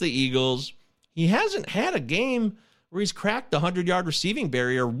play against the Eagles. He hasn't had a game where he's cracked the 100-yard receiving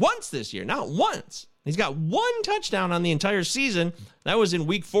barrier once this year. Not once. He's got 1 touchdown on the entire season. That was in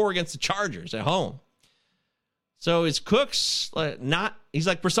week 4 against the Chargers at home. So is Cooks he's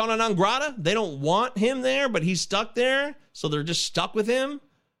like persona non grata? They don't want him there, but he's stuck there, so they're just stuck with him?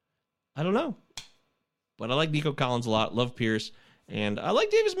 I don't know. But I like Nico Collins a lot. Love Pierce. And I like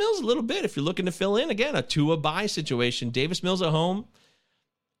Davis Mills a little bit if you're looking to fill in. Again, a Tua bye situation. Davis Mills at home.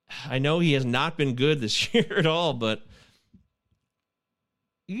 I know he has not been good this year at all, but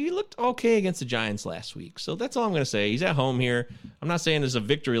he looked okay against the Giants last week. So that's all I'm going to say. He's at home here. I'm not saying there's a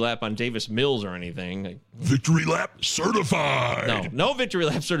victory lap on Davis Mills or anything. Victory lap certified. No victory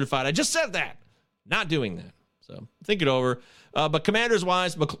lap certified. I just said that. Not doing that. So think it over. But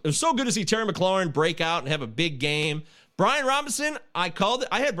Commanders-wise, it was so good to see Terry McLaurin break out and have a big game. Brian Robinson, I called it.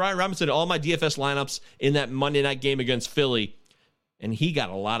 I had Brian Robinson in all my DFS lineups in that Monday night game against Philly, and he got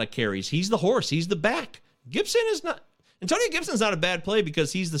a lot of carries. He's the horse. He's the back. Gibson is not. Antonio Gibson's not a bad play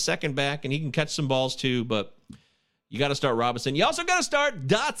because he's the second back and he can catch some balls too, but you got to start Robinson. You also got to start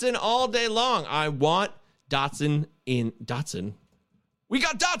Dotson all day long. I want Dotson in Dotson. We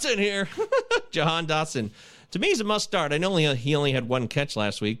got Dotson here. Jahan Dotson. To me, he's a must start. I know he only had 1 catch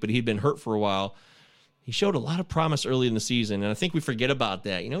last week, but he'd been hurt for a while. He showed a lot of promise early in the season, and I think we forget about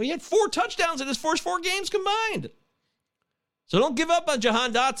that. He had 4 touchdowns in his first 4 games combined. So don't give up on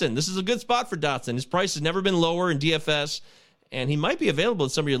Jahan Dotson. This is a good spot for Dotson. His price has never been lower in DFS, and he might be available in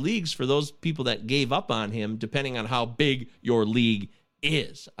some of your leagues for those people that gave up on him, depending on how big your league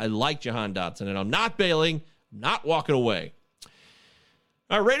is. I like Jahan Dotson, and I'm not bailing, not walking away.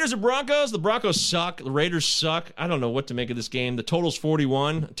 All right, Raiders and Broncos. The Broncos suck. The Raiders suck. I don't know what to make of this game. The total's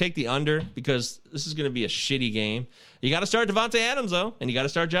 41. Take the under because this is going to be a shitty game. You got to start Devontae Adams, though, and you got to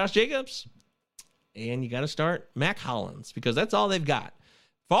start Josh Jacobs. And you got to start Mac Hollins because that's all they've got.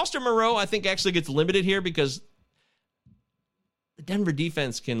 Foster Moreau, I think, actually gets limited here because the Denver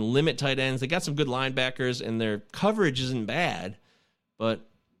defense can limit tight ends. They got some good linebackers, and their coverage isn't bad. But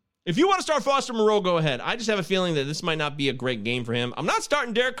if you want to start Foster Moreau, go ahead. I just have a feeling that this might not be a great game for him. I'm not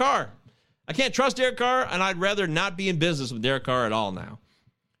starting Derek Carr. I can't trust Derek Carr, and I'd rather not be in business with Derek Carr at all now.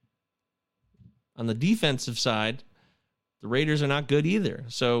 On the defensive side, the Raiders are not good either.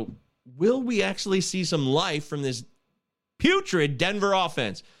 So will we actually see some life from this putrid Denver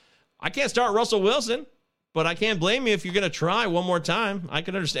offense? I can't start Russell Wilson, but I can't blame you if you're going to try one more time. I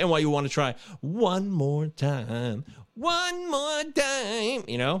can understand why you want to try one more time. One more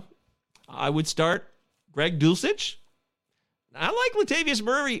time. I would start Greg Dulcich. I like Latavius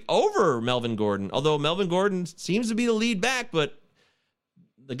Murray over Melvin Gordon, although Melvin Gordon seems to be the lead back, but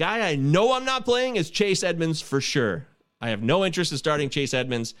the guy I know I'm not playing is Chase Edmonds for sure. I have no interest in starting Chase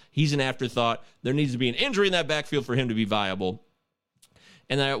Edmonds. He's an afterthought. There needs to be an injury in that backfield for him to be viable.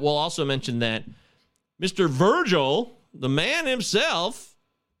 And I will also mention that Mr. Virgil, the man himself,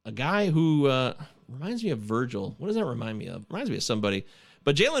 a guy who reminds me of Virgil. What does that remind me of? Reminds me of somebody.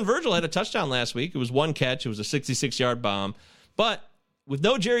 But Jalen Virgil had a touchdown last week. It was 1 catch. It was a 66-yard bomb. But with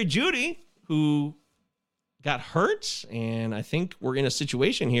no Jerry Jeudy, who got hurt, and I think we're in a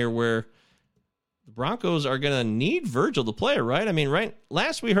situation here where the Broncos are going to need Virgil to play, right? I mean, right?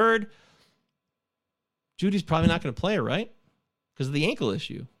 Last we heard, Judy's probably not going to play, right? Because of the ankle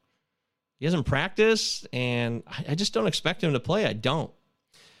issue. He hasn't practiced, and I just don't expect him to play. I don't.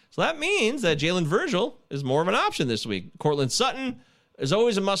 So that means that Jalen Virgil is more of an option this week. Cortland Sutton is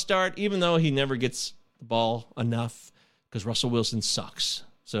always a must start, even though he never gets the ball enough because Russell Wilson sucks.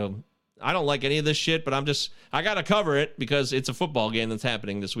 So I don't like any of this shit, but I got to cover it because it's a football game that's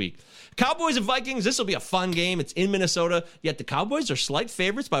happening this week. Cowboys and Vikings, this will be a fun game. It's in Minnesota, yet the Cowboys are slight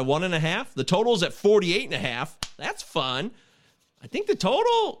favorites by 1.5. The total's at 48.5. That's fun. I think the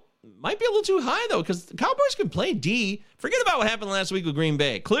total might be a little too high, though, because the Cowboys can play D. Forget about what happened last week with Green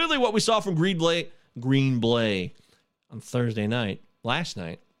Bay. Clearly what we saw from Green Bay on Thursday night, last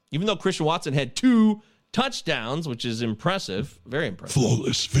night, even though Christian Watson had 2 touchdowns, which is impressive, very impressive.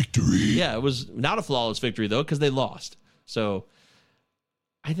 Flawless victory. Yeah, it was not a flawless victory, though, because they lost. So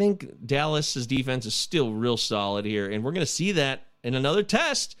I think Dallas's defense is still real solid here, and we're going to see that in another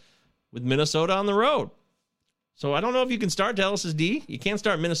test with Minnesota on the road. So I don't know if you can start Dallas's D. You can't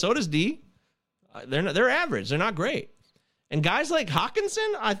start Minnesota's D. They're average. They're not great. And guys like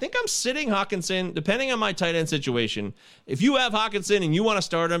Hawkinson, I think I'm sitting Hawkinson, depending on my tight end situation. If you have Hawkinson and you want to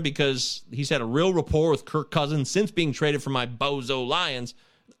start him because he's had a real rapport with Kirk Cousins since being traded from my Bozo Lions,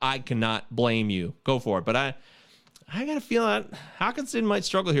 I cannot blame you. Go for it. But I got a feel that Hockenson might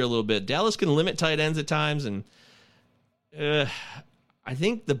struggle here a little bit. Dallas can limit tight ends at times, and I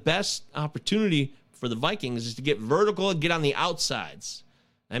think the best opportunity for the Vikings is to get vertical and get on the outsides.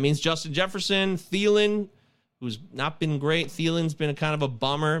 That means Justin Jefferson, Thielen, who's not been great. Thielen's been kind of a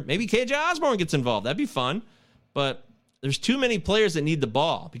bummer. Maybe KJ Osborne gets involved. That'd be fun. But there's too many players that need the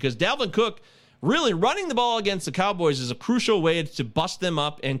ball because Dalvin Cook, really running the ball against the Cowboys is a crucial way to bust them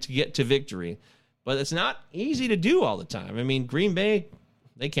up and to get to victory. But it's not easy to do all the time. I mean, Green Bay,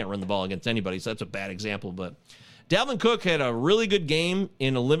 they can't run the ball against anybody, so that's a bad example. But Dalvin Cook had a really good game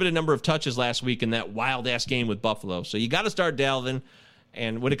in a limited number of touches last week in that wild-ass game with Buffalo. So you got to start Dalvin.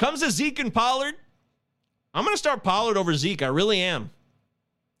 And when it comes to Zeke and Pollard, I'm going to start Pollard over Zeke. I really am.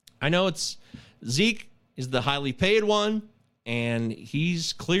 I know it's Zeke is the highly paid one, and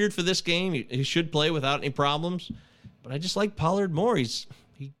he's cleared for this game. He should play without any problems. But I just like Pollard more.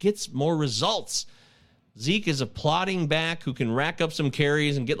 He gets more results. Zeke is a plodding back who can rack up some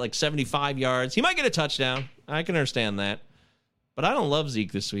carries and get like 75 yards. He might get a touchdown. I can understand that. But I don't love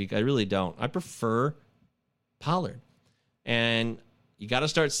Zeke this week. I really don't. I prefer Pollard. And you got to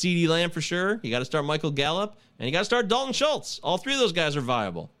start CeeDee Lamb for sure. You got to start Michael Gallup. And you got to start Dalton Schultz. All three of those guys are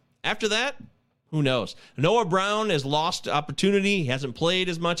viable. After that, who knows? Noah Brown has lost opportunity. He hasn't played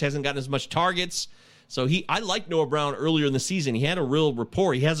as much, hasn't gotten as much targets. So I liked Noah Brown earlier in the season. He had a real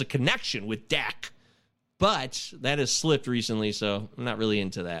rapport. He has a connection with Dak. But that has slipped recently, so I'm not really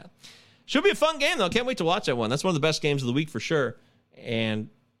into that. Should be a fun game, though. Can't wait to watch that one. That's one of the best games of the week for sure. And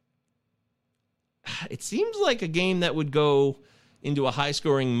it seems like a game that would go into a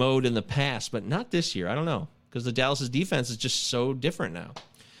high-scoring mode in the past, but not this year. I don't know, because the Dallas' defense is just so different now.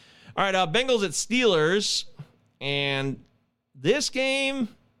 All right, Bengals at Steelers. And this game,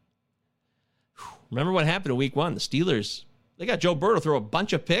 remember what happened in week one. The Steelers, they got Joe Burrow throw a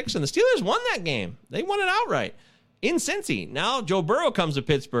bunch of picks, and the Steelers won that game. They won it outright in Cincy. Now Joe Burrow comes to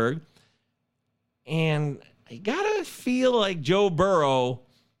Pittsburgh, and I got to feel like Joe Burrow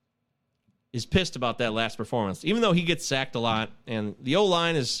is pissed about that last performance, even though he gets sacked a lot. And the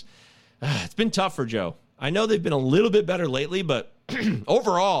O-line is, it's been tough for Joe. I know they've been a little bit better lately, but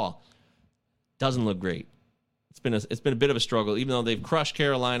overall, doesn't look great. It's been a bit of a struggle, even though they've crushed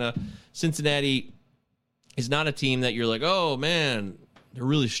Carolina. Cincinnati is not a team that you're like, oh man, they're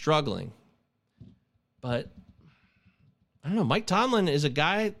really struggling. But I don't know. Mike Tomlin is a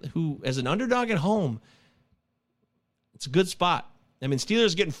guy who, as an underdog at home, it's a good spot. I mean,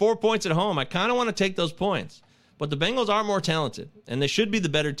 Steelers getting 4 points at home. I kind of want to take those points. But the Bengals are more talented, and they should be the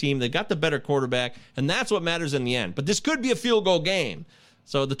better team. They got the better quarterback, and that's what matters in the end. But this could be a field goal game.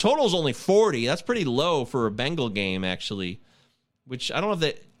 So the total is only 40. That's pretty low for a Bengal game, actually, which I don't know if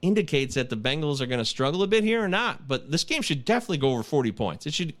that indicates that the Bengals are going to struggle a bit here or not. But this game should definitely go over 40 points.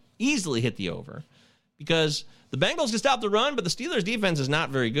 It should easily hit the over because the Bengals can stop the run, but the Steelers' defense is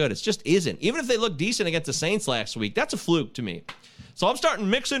not very good. It just isn't. Even if they look decent against the Saints last week, that's a fluke to me. So I'm starting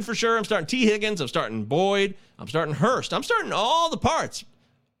Mixon for sure. I'm starting T. Higgins. I'm starting Boyd. I'm starting Hurst. I'm starting all of the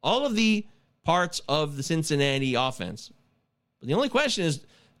parts of the Cincinnati offense. But the only question is,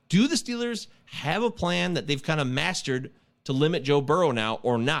 do the Steelers have a plan that they've kind of mastered to limit Joe Burrow now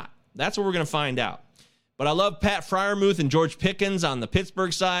or not? That's what we're going to find out. But I love Pat Freiermuth and George Pickens on the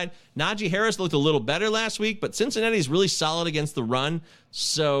Pittsburgh side. Najee Harris looked a little better last week, but Cincinnati's really solid against the run.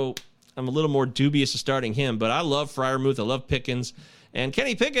 So I'm a little more dubious of starting him. But I love Freiermuth. I love Pickens. And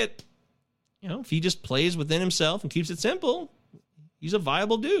Kenny Pickett, if he just plays within himself and keeps it simple, he's a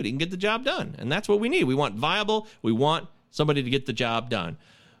viable dude. He can get the job done. And that's what we need. We want viable. We want somebody to get the job done.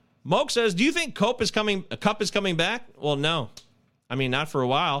 Moke says, do you think Kupp is coming back? Well, no. I mean, not for a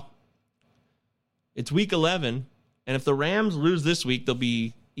while. It's week 11, and if the Rams lose this week, they'll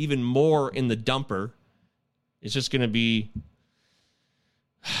be even more in the dumper. It's just going to be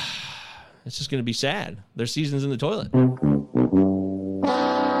sad. Their season's in the toilet.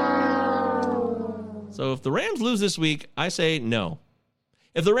 So if the Rams lose this week, I say no.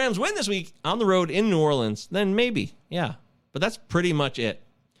 If the Rams win this week on the road in New Orleans, then maybe, yeah. But that's pretty much it.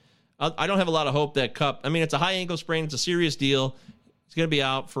 I don't have a lot of hope that Kupp, it's a high ankle sprain. It's a serious deal. He's going to be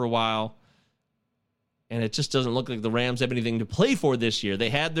out for a while. And it just doesn't look like the Rams have anything to play for this year. They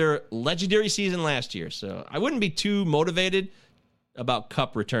had their legendary season last year. So I wouldn't be too motivated about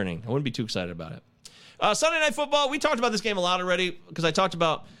Kupp returning. I wouldn't be too excited about it. Sunday Night Football, we talked about this game a lot already because I talked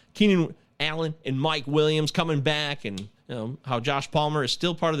about Keenan Allen and Mike Williams coming back and how Josh Palmer is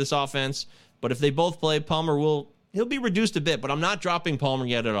still part of this offense. But if they both play, he'll be reduced a bit. But I'm not dropping Palmer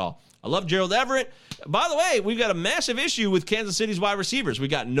yet at all. I love Gerald Everett. By the way, we've got a massive issue with Kansas City's wide receivers. We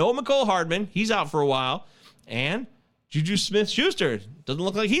got Noah McCole-Hardman. He's out for a while. And Juju Smith-Schuster doesn't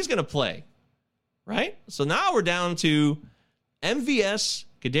look like he's going to play. right? So now we're down to MVS,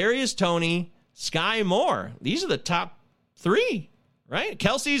 Kadarius Toney, Sky Moore. These are the top 3, right?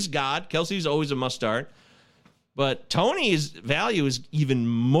 Kelsey's God. Kelsey's always a must start. But Toney's value is even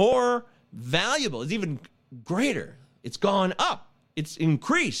more valuable. It's even greater. It's gone up. It's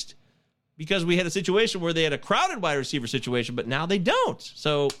increased because we had a situation where they had a crowded wide receiver situation, but now they don't.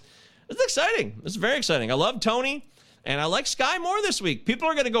 So it's exciting. It's very exciting. I love Toney, and I like Sky Moore this week. People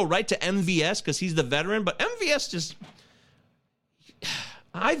are going to go right to MVS because he's the veteran, but MVS just...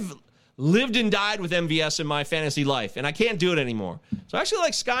 I've lived and died with MVS in my fantasy life, and I can't do it anymore. So I actually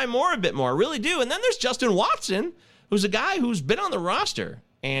like Sky Moore a bit more. I really do. And then there's Justin Watson, who's a guy who's been on the roster,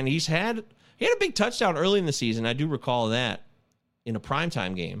 and he had a big touchdown early in the season. I do recall that in a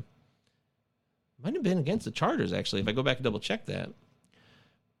primetime game. Might have been against the Chargers, actually, if I go back and double check that.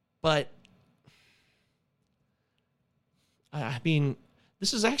 But, I mean,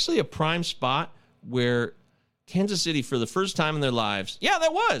 this is actually a prime spot where Kansas City, for the first time in their lives,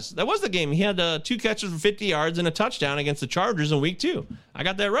 that was the game. He had 2 catches for 50 yards and a touchdown against the Chargers in week 2. I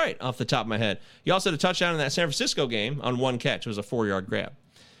got that right off the top of my head. He also had a touchdown in that San Francisco game on 1 catch. It was a 4-yard grab.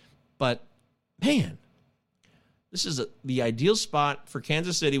 But, man, this is the ideal spot for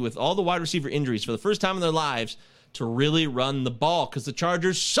Kansas City with all the wide receiver injuries for the first time in their lives to really run the ball because the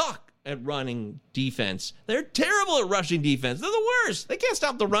Chargers suck at running defense. They're terrible at rushing defense. They're the worst. They can't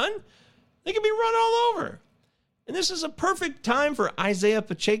stop the run. They can be run all over. And this is a perfect time for Isaiah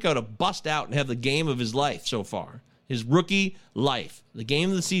Pacheco to bust out and have the game of his life so far. His rookie life. The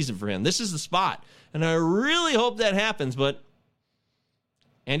game of the season for him. This is the spot. And I really hope that happens, but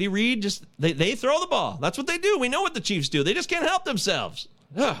Andy Reid just, they throw the ball. That's what they do. We know what the Chiefs do. They just can't help themselves.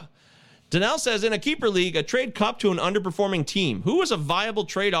 Ugh. Danelle says, in a keeper league, I trade Kupp to an underperforming team. Who is a viable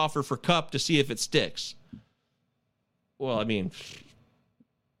trade offer for Kupp to see if it sticks? Well, I mean,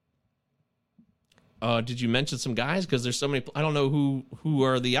 did you mention some guys? Because there's so many. I don't know who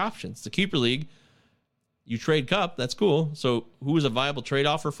are the options. The keeper league, you trade Kupp. That's cool. So who is a viable trade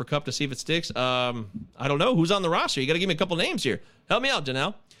offer for Kupp to see if it sticks? I don't know. Who's on the roster? You got to give me a couple names here. Help me out,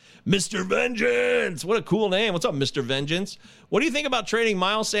 Danelle. Mr. Vengeance. What a cool name. What's up, Mr. Vengeance? What do you think about trading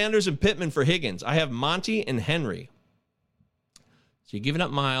Miles Sanders and Pittman for Higgins? I have Monty and Henry. So you're giving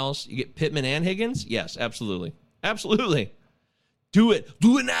up Miles. You get Pittman and Higgins? Yes, absolutely. Absolutely. Do it.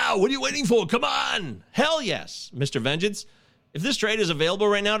 Do it now. What are you waiting for? Come on. Hell yes, Mr. Vengeance. If this trade is available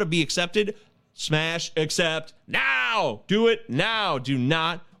right now to be accepted, smash accept now. Do it now. Do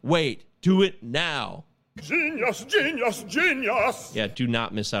not wait. Do it now. Genius, genius, genius. Yeah, do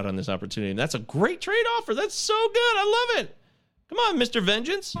not miss out on this opportunity. That's a great trade offer. That's so good. I love it. Come on, Mr.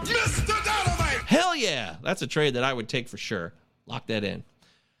 Vengeance. Mr. Dynamite. Hell yeah. That's a trade that I would take for sure. Lock that in.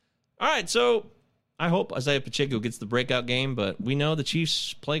 All right, so I hope Isaiah Pacheco gets the breakout game, but we know the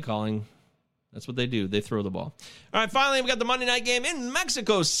Chiefs play calling. That's what they do. They throw the ball. All right, finally, we got the Monday night game in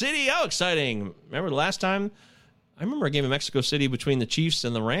Mexico City. How exciting. Remember the last time? I remember a game in Mexico City between the Chiefs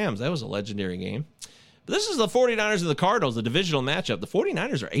and the Rams. That was a legendary game. But this is the 49ers and the Cardinals, the divisional matchup. The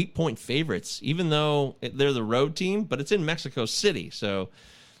 49ers are 8-point favorites, even though they're the road team, but it's in Mexico City. So,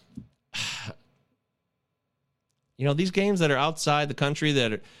 you know, these games that are outside the country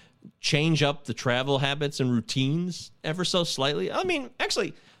that change up the travel habits and routines ever so slightly. I mean,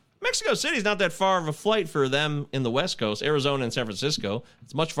 actually, Mexico City is not that far of a flight for them in the West Coast, Arizona and San Francisco.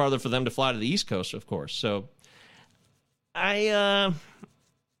 It's much farther for them to fly to the East Coast, of course. So, I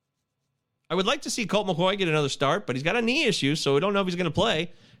would like to see Colt McCoy get another start, but he's got a knee issue, so we don't know if he's going to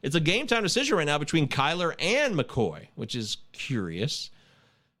play. It's a game-time decision right now between Kyler and McCoy, which is curious.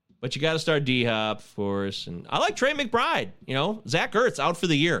 But you got to start D-Hop, of course. And I like Trey McBride. You know, Zach Ertz out for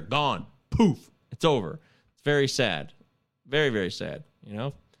the year. Gone. Poof. It's over. It's very sad. Very, very sad. You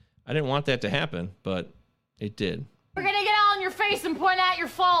know, I didn't want that to happen, but it did. We're going to get all in your face and point out your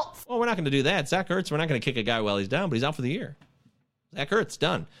faults. Well, we're not going to do that. Zach Ertz, we're not going to kick a guy while he's down, but he's out for the year. Zach Ertz,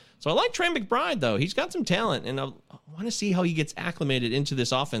 done. So I like Trey McBride, though. He's got some talent, and I want to see how he gets acclimated into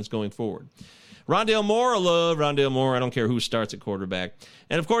this offense going forward. Rondale Moore, I love Rondale Moore. I don't care who starts at quarterback.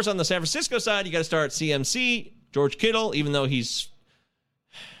 And, of course, on the San Francisco side, you got to start CMC, George Kittle, even though he's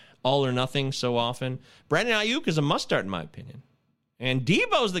all or nothing so often. Brandon Ayuk is a must-start, in my opinion. And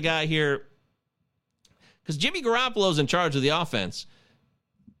Debo's the guy here, because Jimmy Garoppolo's in charge of the offense.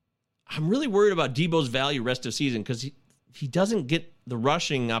 I'm really worried about Debo's value rest of season because he doesn't get the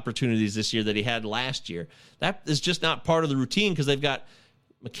rushing opportunities this year that he had last year. That is just not part of the routine because they've got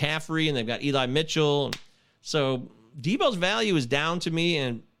McCaffrey and they've got Eli Mitchell. So Debo's value is down to me,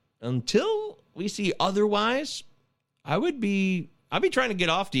 and until we see otherwise, I'd be trying to get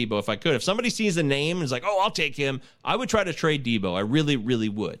off Debo if I could. If somebody sees a name and is like, oh, I'll take him, I would try to trade Debo. I really, really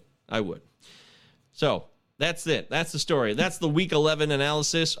would. I would. So that's it. That's the story. That's the Week 11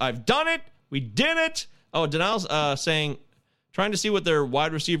 analysis. I've done it. We did it. Oh, Denal's saying, trying to see what their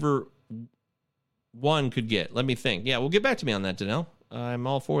wide receiver one could get. Let me think. Yeah, we'll get back to me on that, Denal. I'm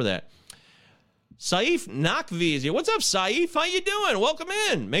all for that. Saif Nakvi is here. What's up, Saif? How you doing? Welcome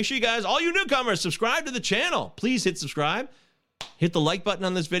in. Make sure you guys, all you newcomers, subscribe to the channel. Please hit subscribe. Hit the like button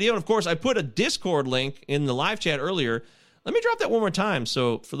on this video. And, of course, I put a Discord link in the live chat earlier. Let me drop that one more time.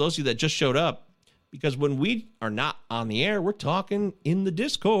 So for those of you that just showed up, because when we are not on the air, we're talking in the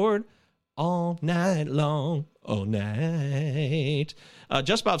Discord all night long. All night.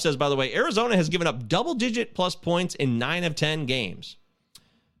 Just Bob says, by the way, Arizona has given up double-digit plus points in 9 of 10 games.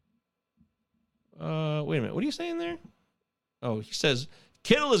 Wait a minute. What are you saying there? Oh, he says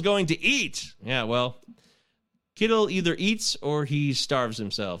Kittle is going to eat. Yeah, well, Kittle either eats or he starves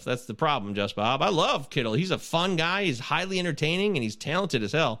himself. That's the problem, Just Bob. I love Kittle. He's a fun guy. He's highly entertaining, and he's talented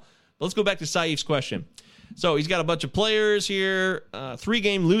as hell. But let's go back to Saif's question. So he's got a bunch of players here,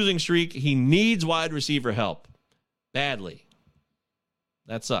 3-game losing streak. He needs wide receiver help badly.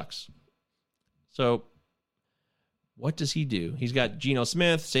 That sucks. So what does he do? He's got Geno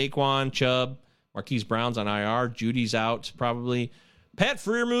Smith, Saquon, Chubb, Marquise Brown's on IR. Judy's out probably. Pat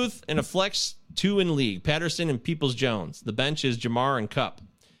Freiermuth and a flex 2 in league. Patterson and Peoples-Jones. The bench is Jamar and Kupp.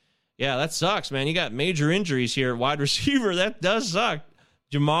 Yeah, that sucks, man. You got major injuries here at wide receiver. That does suck.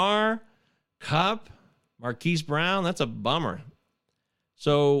 Jamar, Kupp, Marquise Brown. That's a bummer.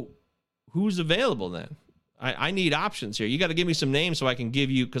 So who's available then? I need options here. You got to give me some names so I can give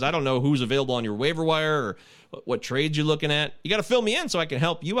you, because I don't know who's available on your waiver wire or what trades you're looking at. You got to fill me in so I can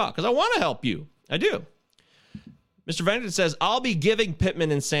help you out, because I want to help you. I do. Mr. Venton says, I'll be giving Pittman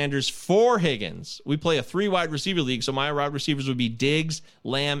and Sanders for Higgins. We play a 3-wide receiver league, so my wide receivers would be Diggs,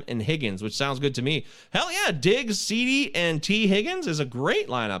 Lamb, and Higgins, which sounds good to me. Hell yeah, Diggs, CeeDee, and T. Higgins is a great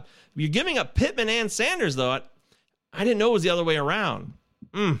lineup. You're giving up Pittman and Sanders, though. I didn't know it was the other way around.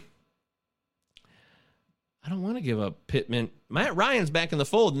 I don't want to give up Pittman. Matt Ryan's back in the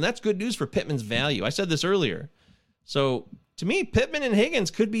fold, and that's good news for Pittman's value. I said this earlier. So, to me, Pittman and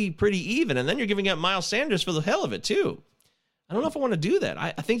Higgins could be pretty even, and then you're giving up Miles Sanders for the hell of it, too. I don't know if I want to do that. I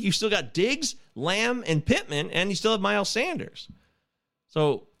think you still got Diggs, Lamb, and Pittman, and you still have Miles Sanders.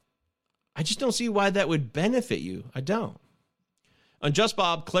 So, I just don't see why that would benefit you. I don't. And Just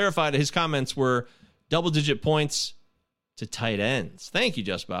Bob clarified that his comments were double-digit points to tight ends. Thank you,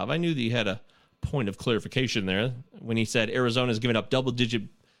 Just Bob. I knew that you had a point of clarification there when he said Arizona's given up double-digit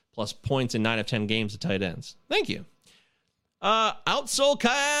plus points in 9 of 10 games to tight ends. Thank you. Outsole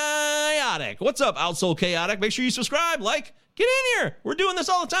Chaotic. What's up, Outsole Chaotic? Make sure you subscribe, like, get in here. We're doing this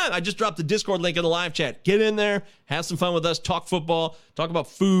all the time. I just dropped the Discord link in the live chat. Get in there, have some fun with us, talk football, talk about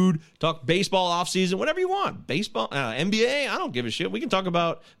food, talk baseball offseason, whatever you want. Baseball, NBA, I don't give a shit. We can talk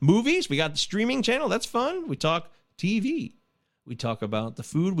about movies. We got the streaming channel. That's fun. We talk TV. We talk about the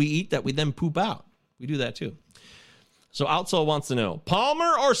food we eat that we then poop out. We do that too. So Outsole wants to know,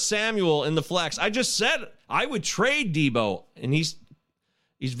 Palmer or Samuel in the flex? I just said I would trade Debo, and he's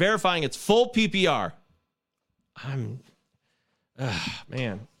verifying it's full PPR.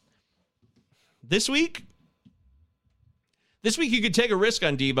 Man. This week you could take a risk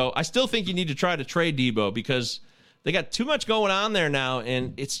on Debo. I still think you need to try to trade Debo because they got too much going on there now,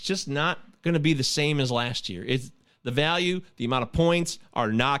 and it's just not going to be the same as last year. The value, the amount of points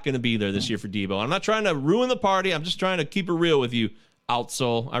are not going to be there this year for Debo. I'm not trying to ruin the party. I'm just trying to keep it real with you,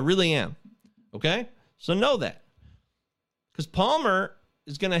 Outsole. I really am. Okay? So know that. Because Palmer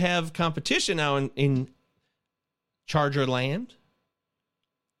is going to have competition now in Charger land.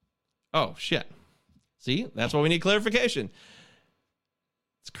 Oh, shit. See? That's why we need clarification.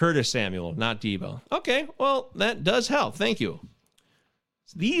 It's Curtis Samuel, not Debo. Okay, well, that does help. Thank you.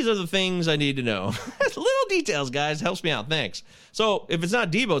 These are the things I need to know. Little details, guys. Helps me out. Thanks. So if it's not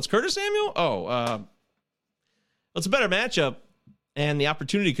Debo, it's Curtis Samuel? It's a better matchup, and the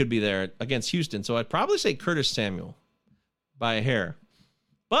opportunity could be there against Houston. So I'd probably say Curtis Samuel by a hair.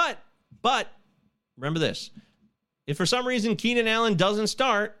 But remember this. If for some reason Keenan Allen doesn't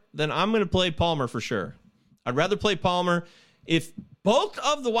start, then I'm going to play Palmer for sure. I'd rather play Palmer. If both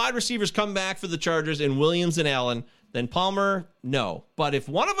of the wide receivers come back for the Chargers and Williams and Allen, then Palmer, no. But if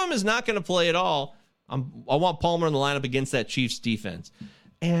one of them is not going to play at all, I want Palmer in the lineup against that Chiefs defense.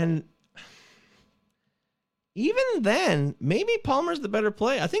 And even then, maybe Palmer's the better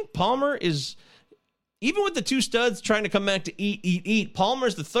play. I think Palmer is, even with the two studs trying to come back to eat,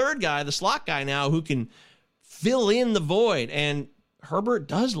 Palmer's the third guy, the slot guy now, who can fill in the void. And Herbert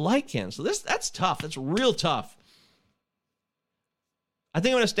does like him. So that's tough. That's real tough. I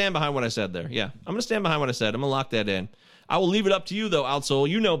think I'm going to stand behind what I said there. Yeah, I'm going to stand behind what I said. I'm going to lock that in. I will leave it up to you, though, Outsole.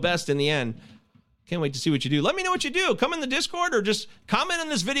 You know best in the end. Can't wait to see what you do. Let me know what you do. Come in the Discord or just comment on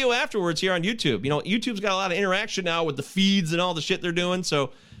this video afterwards here on YouTube. You know, YouTube's got a lot of interaction now with the feeds and all the shit they're doing.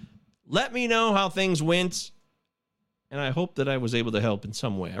 So let me know how things went. And I hope that I was able to help in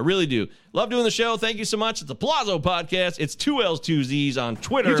some way. I really do. Love doing the show. Thank you so much. It's the Palazzo Podcast. It's 2 L's, 2 Z's on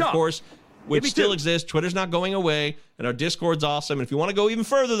Twitter, of course, which still exists. Twitter's not going away. And our Discord's awesome. And if you want to go even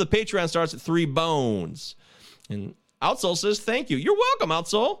further, the Patreon starts at 3 bones. And Outsole says thank you. You're welcome,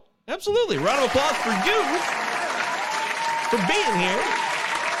 Outsole. Absolutely. Round of applause for you for being here,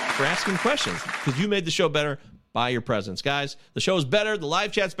 for asking questions, because you made the show better by your presence. Guys, the show's better. The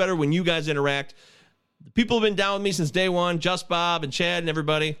live chat's better when you guys interact. The people have been down with me since day one. Just Bob and Chad and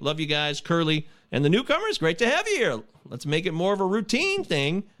everybody. Love you guys. Curly. And the newcomers, great to have you here. Let's make it more of a routine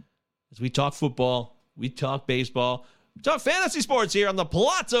thing as we talk football, we talk baseball, we talk fantasy sports here on the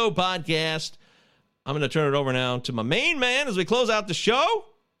Palazzo Podcast. I'm going to turn it over now to my main man as we close out the show,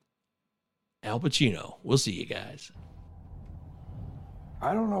 Al Pacino. We'll see you guys.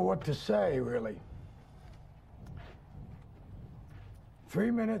 I don't know what to say, really.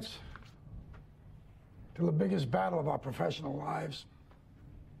 3 minutes to the biggest battle of our professional lives.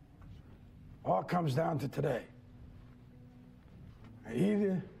 All comes down to today.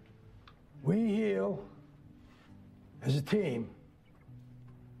 Either we heal as a team,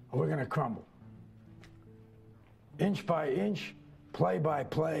 or we're going to crumble. Inch by inch, play by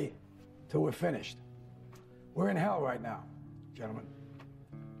play, till we're finished. We're in hell right now, gentlemen.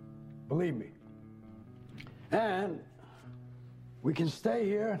 Believe me. And we can stay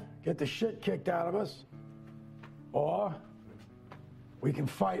here, get the shit kicked out of us, or we can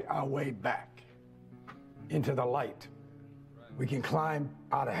fight our way back into the light. We can climb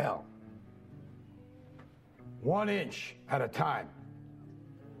out of hell. 1 inch at a time.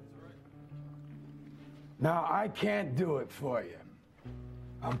 Now, I can't do it for you.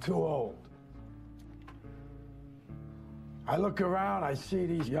 I'm too old. I look around, I see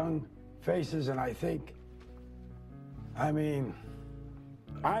these young faces, and I think, I mean,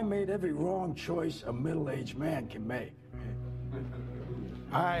 I made every wrong choice a middle-aged man can make.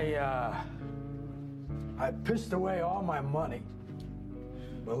 I pissed away all my money,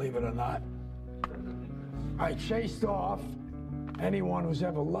 believe it or not. I chased off anyone who's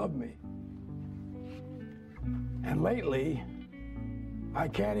ever loved me. And lately, I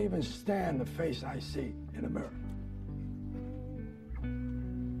can't even stand the face I see in the mirror.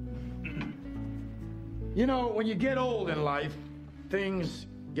 You know, when you get old in life, things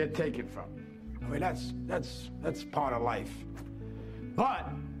get taken from you. I mean, that's part of life. But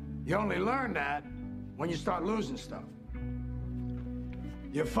you only learn that when you start losing stuff.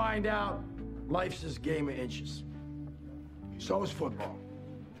 You find out life's this game of inches. So is football.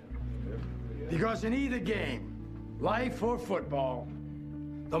 Because in either game, life or football,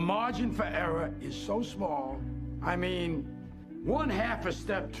 the margin for error is so small. I mean, 1/2 a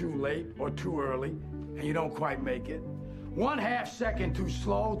step too late or too early, and you don't quite make it. 1/2 second too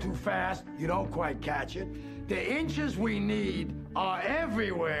slow, too fast, you don't quite catch it. The inches we need are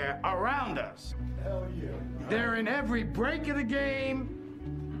everywhere around us. Hell yeah. They're in every break of the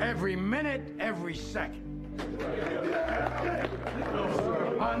game, every minute, every second.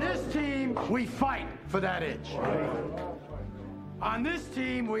 On this team, we fight for that inch. On this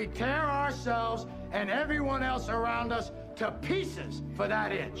team, we tear ourselves and everyone else around us to pieces for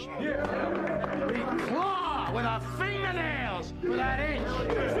that inch. We claw with our fingernails for that inch.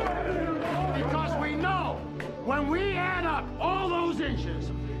 Because we know when we add up all those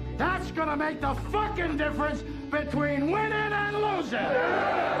inches, that's gonna make the fucking difference between winning and losing.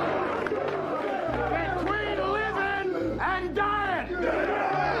 Between living and dying.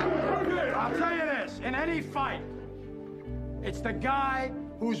 I'll tell you this, in any fight, it's the guy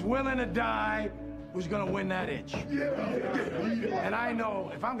who's willing to die who's gonna win that inch. And I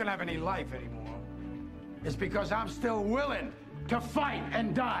know if I'm gonna have any life anymore, it's because I'm still willing to fight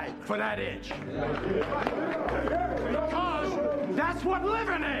and die for that inch. Because that's what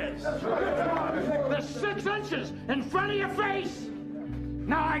living is. The 6 inches in front of your face.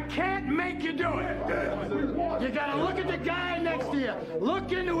 Now, I can't make you do it. You gotta look at the guy next to you.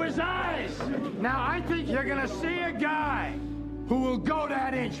 Look into his eyes. Now, I think you're gonna see a guy who will go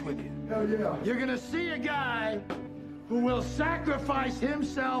that inch with you. You're gonna see a guy who will sacrifice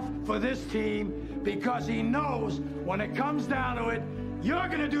himself for this team because he knows when it comes down to it, you're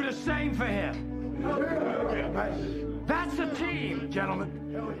gonna do the same for him. That's a team, gentlemen.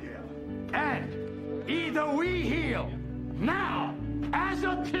 And either we heal now as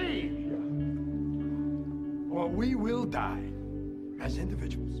a team, or we will die as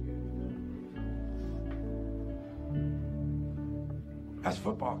individuals. That's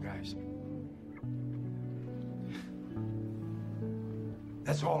football, guys.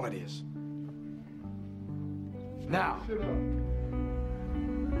 That's all it is. Now,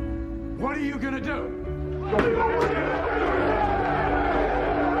 what are you gonna do?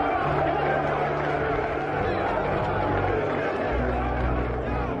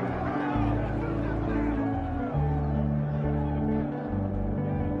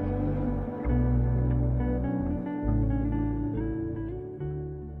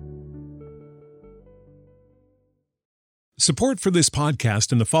 Support for this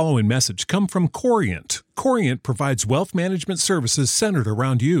podcast and the following message come from Corient. Corient provides wealth management services centered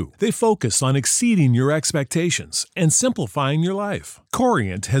around you. They focus on exceeding your expectations and simplifying your life.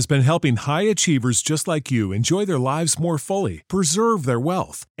 Corient has been helping high achievers just like you enjoy their lives more fully, preserve their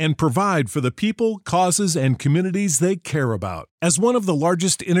wealth, and provide for the people, causes, and communities they care about. As one of the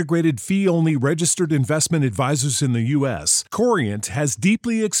largest integrated fee-only registered investment advisors in the U.S., Corient has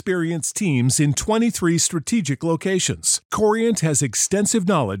deeply experienced teams in 23 strategic locations. Corient has extensive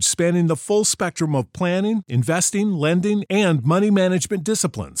knowledge spanning the full spectrum of planning, investing, lending, and money management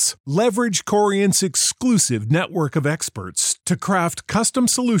disciplines. Leverage Corient's exclusive network of experts to craft custom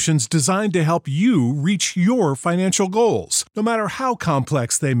solutions designed to help you reach your financial goals, no matter how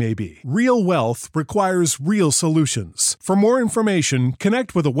complex they may be. Real wealth requires real solutions. For more information,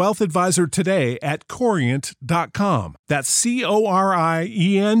 connect with a wealth advisor today at Corient.com. That's Corient.com.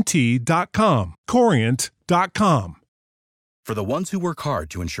 Corient.com. For the ones who work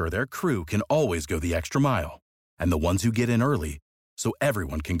hard to ensure their crew can always go the extra mile, and the ones who get in early so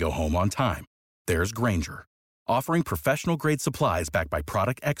everyone can go home on time, there's Grainger, offering professional-grade supplies backed by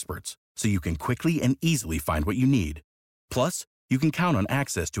product experts so you can quickly and easily find what you need. Plus, you can count on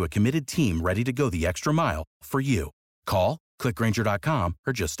access to a committed team ready to go the extra mile for you. Call, click Grainger.com,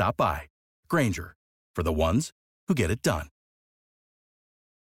 or just stop by. Grainger, for the ones who get it done.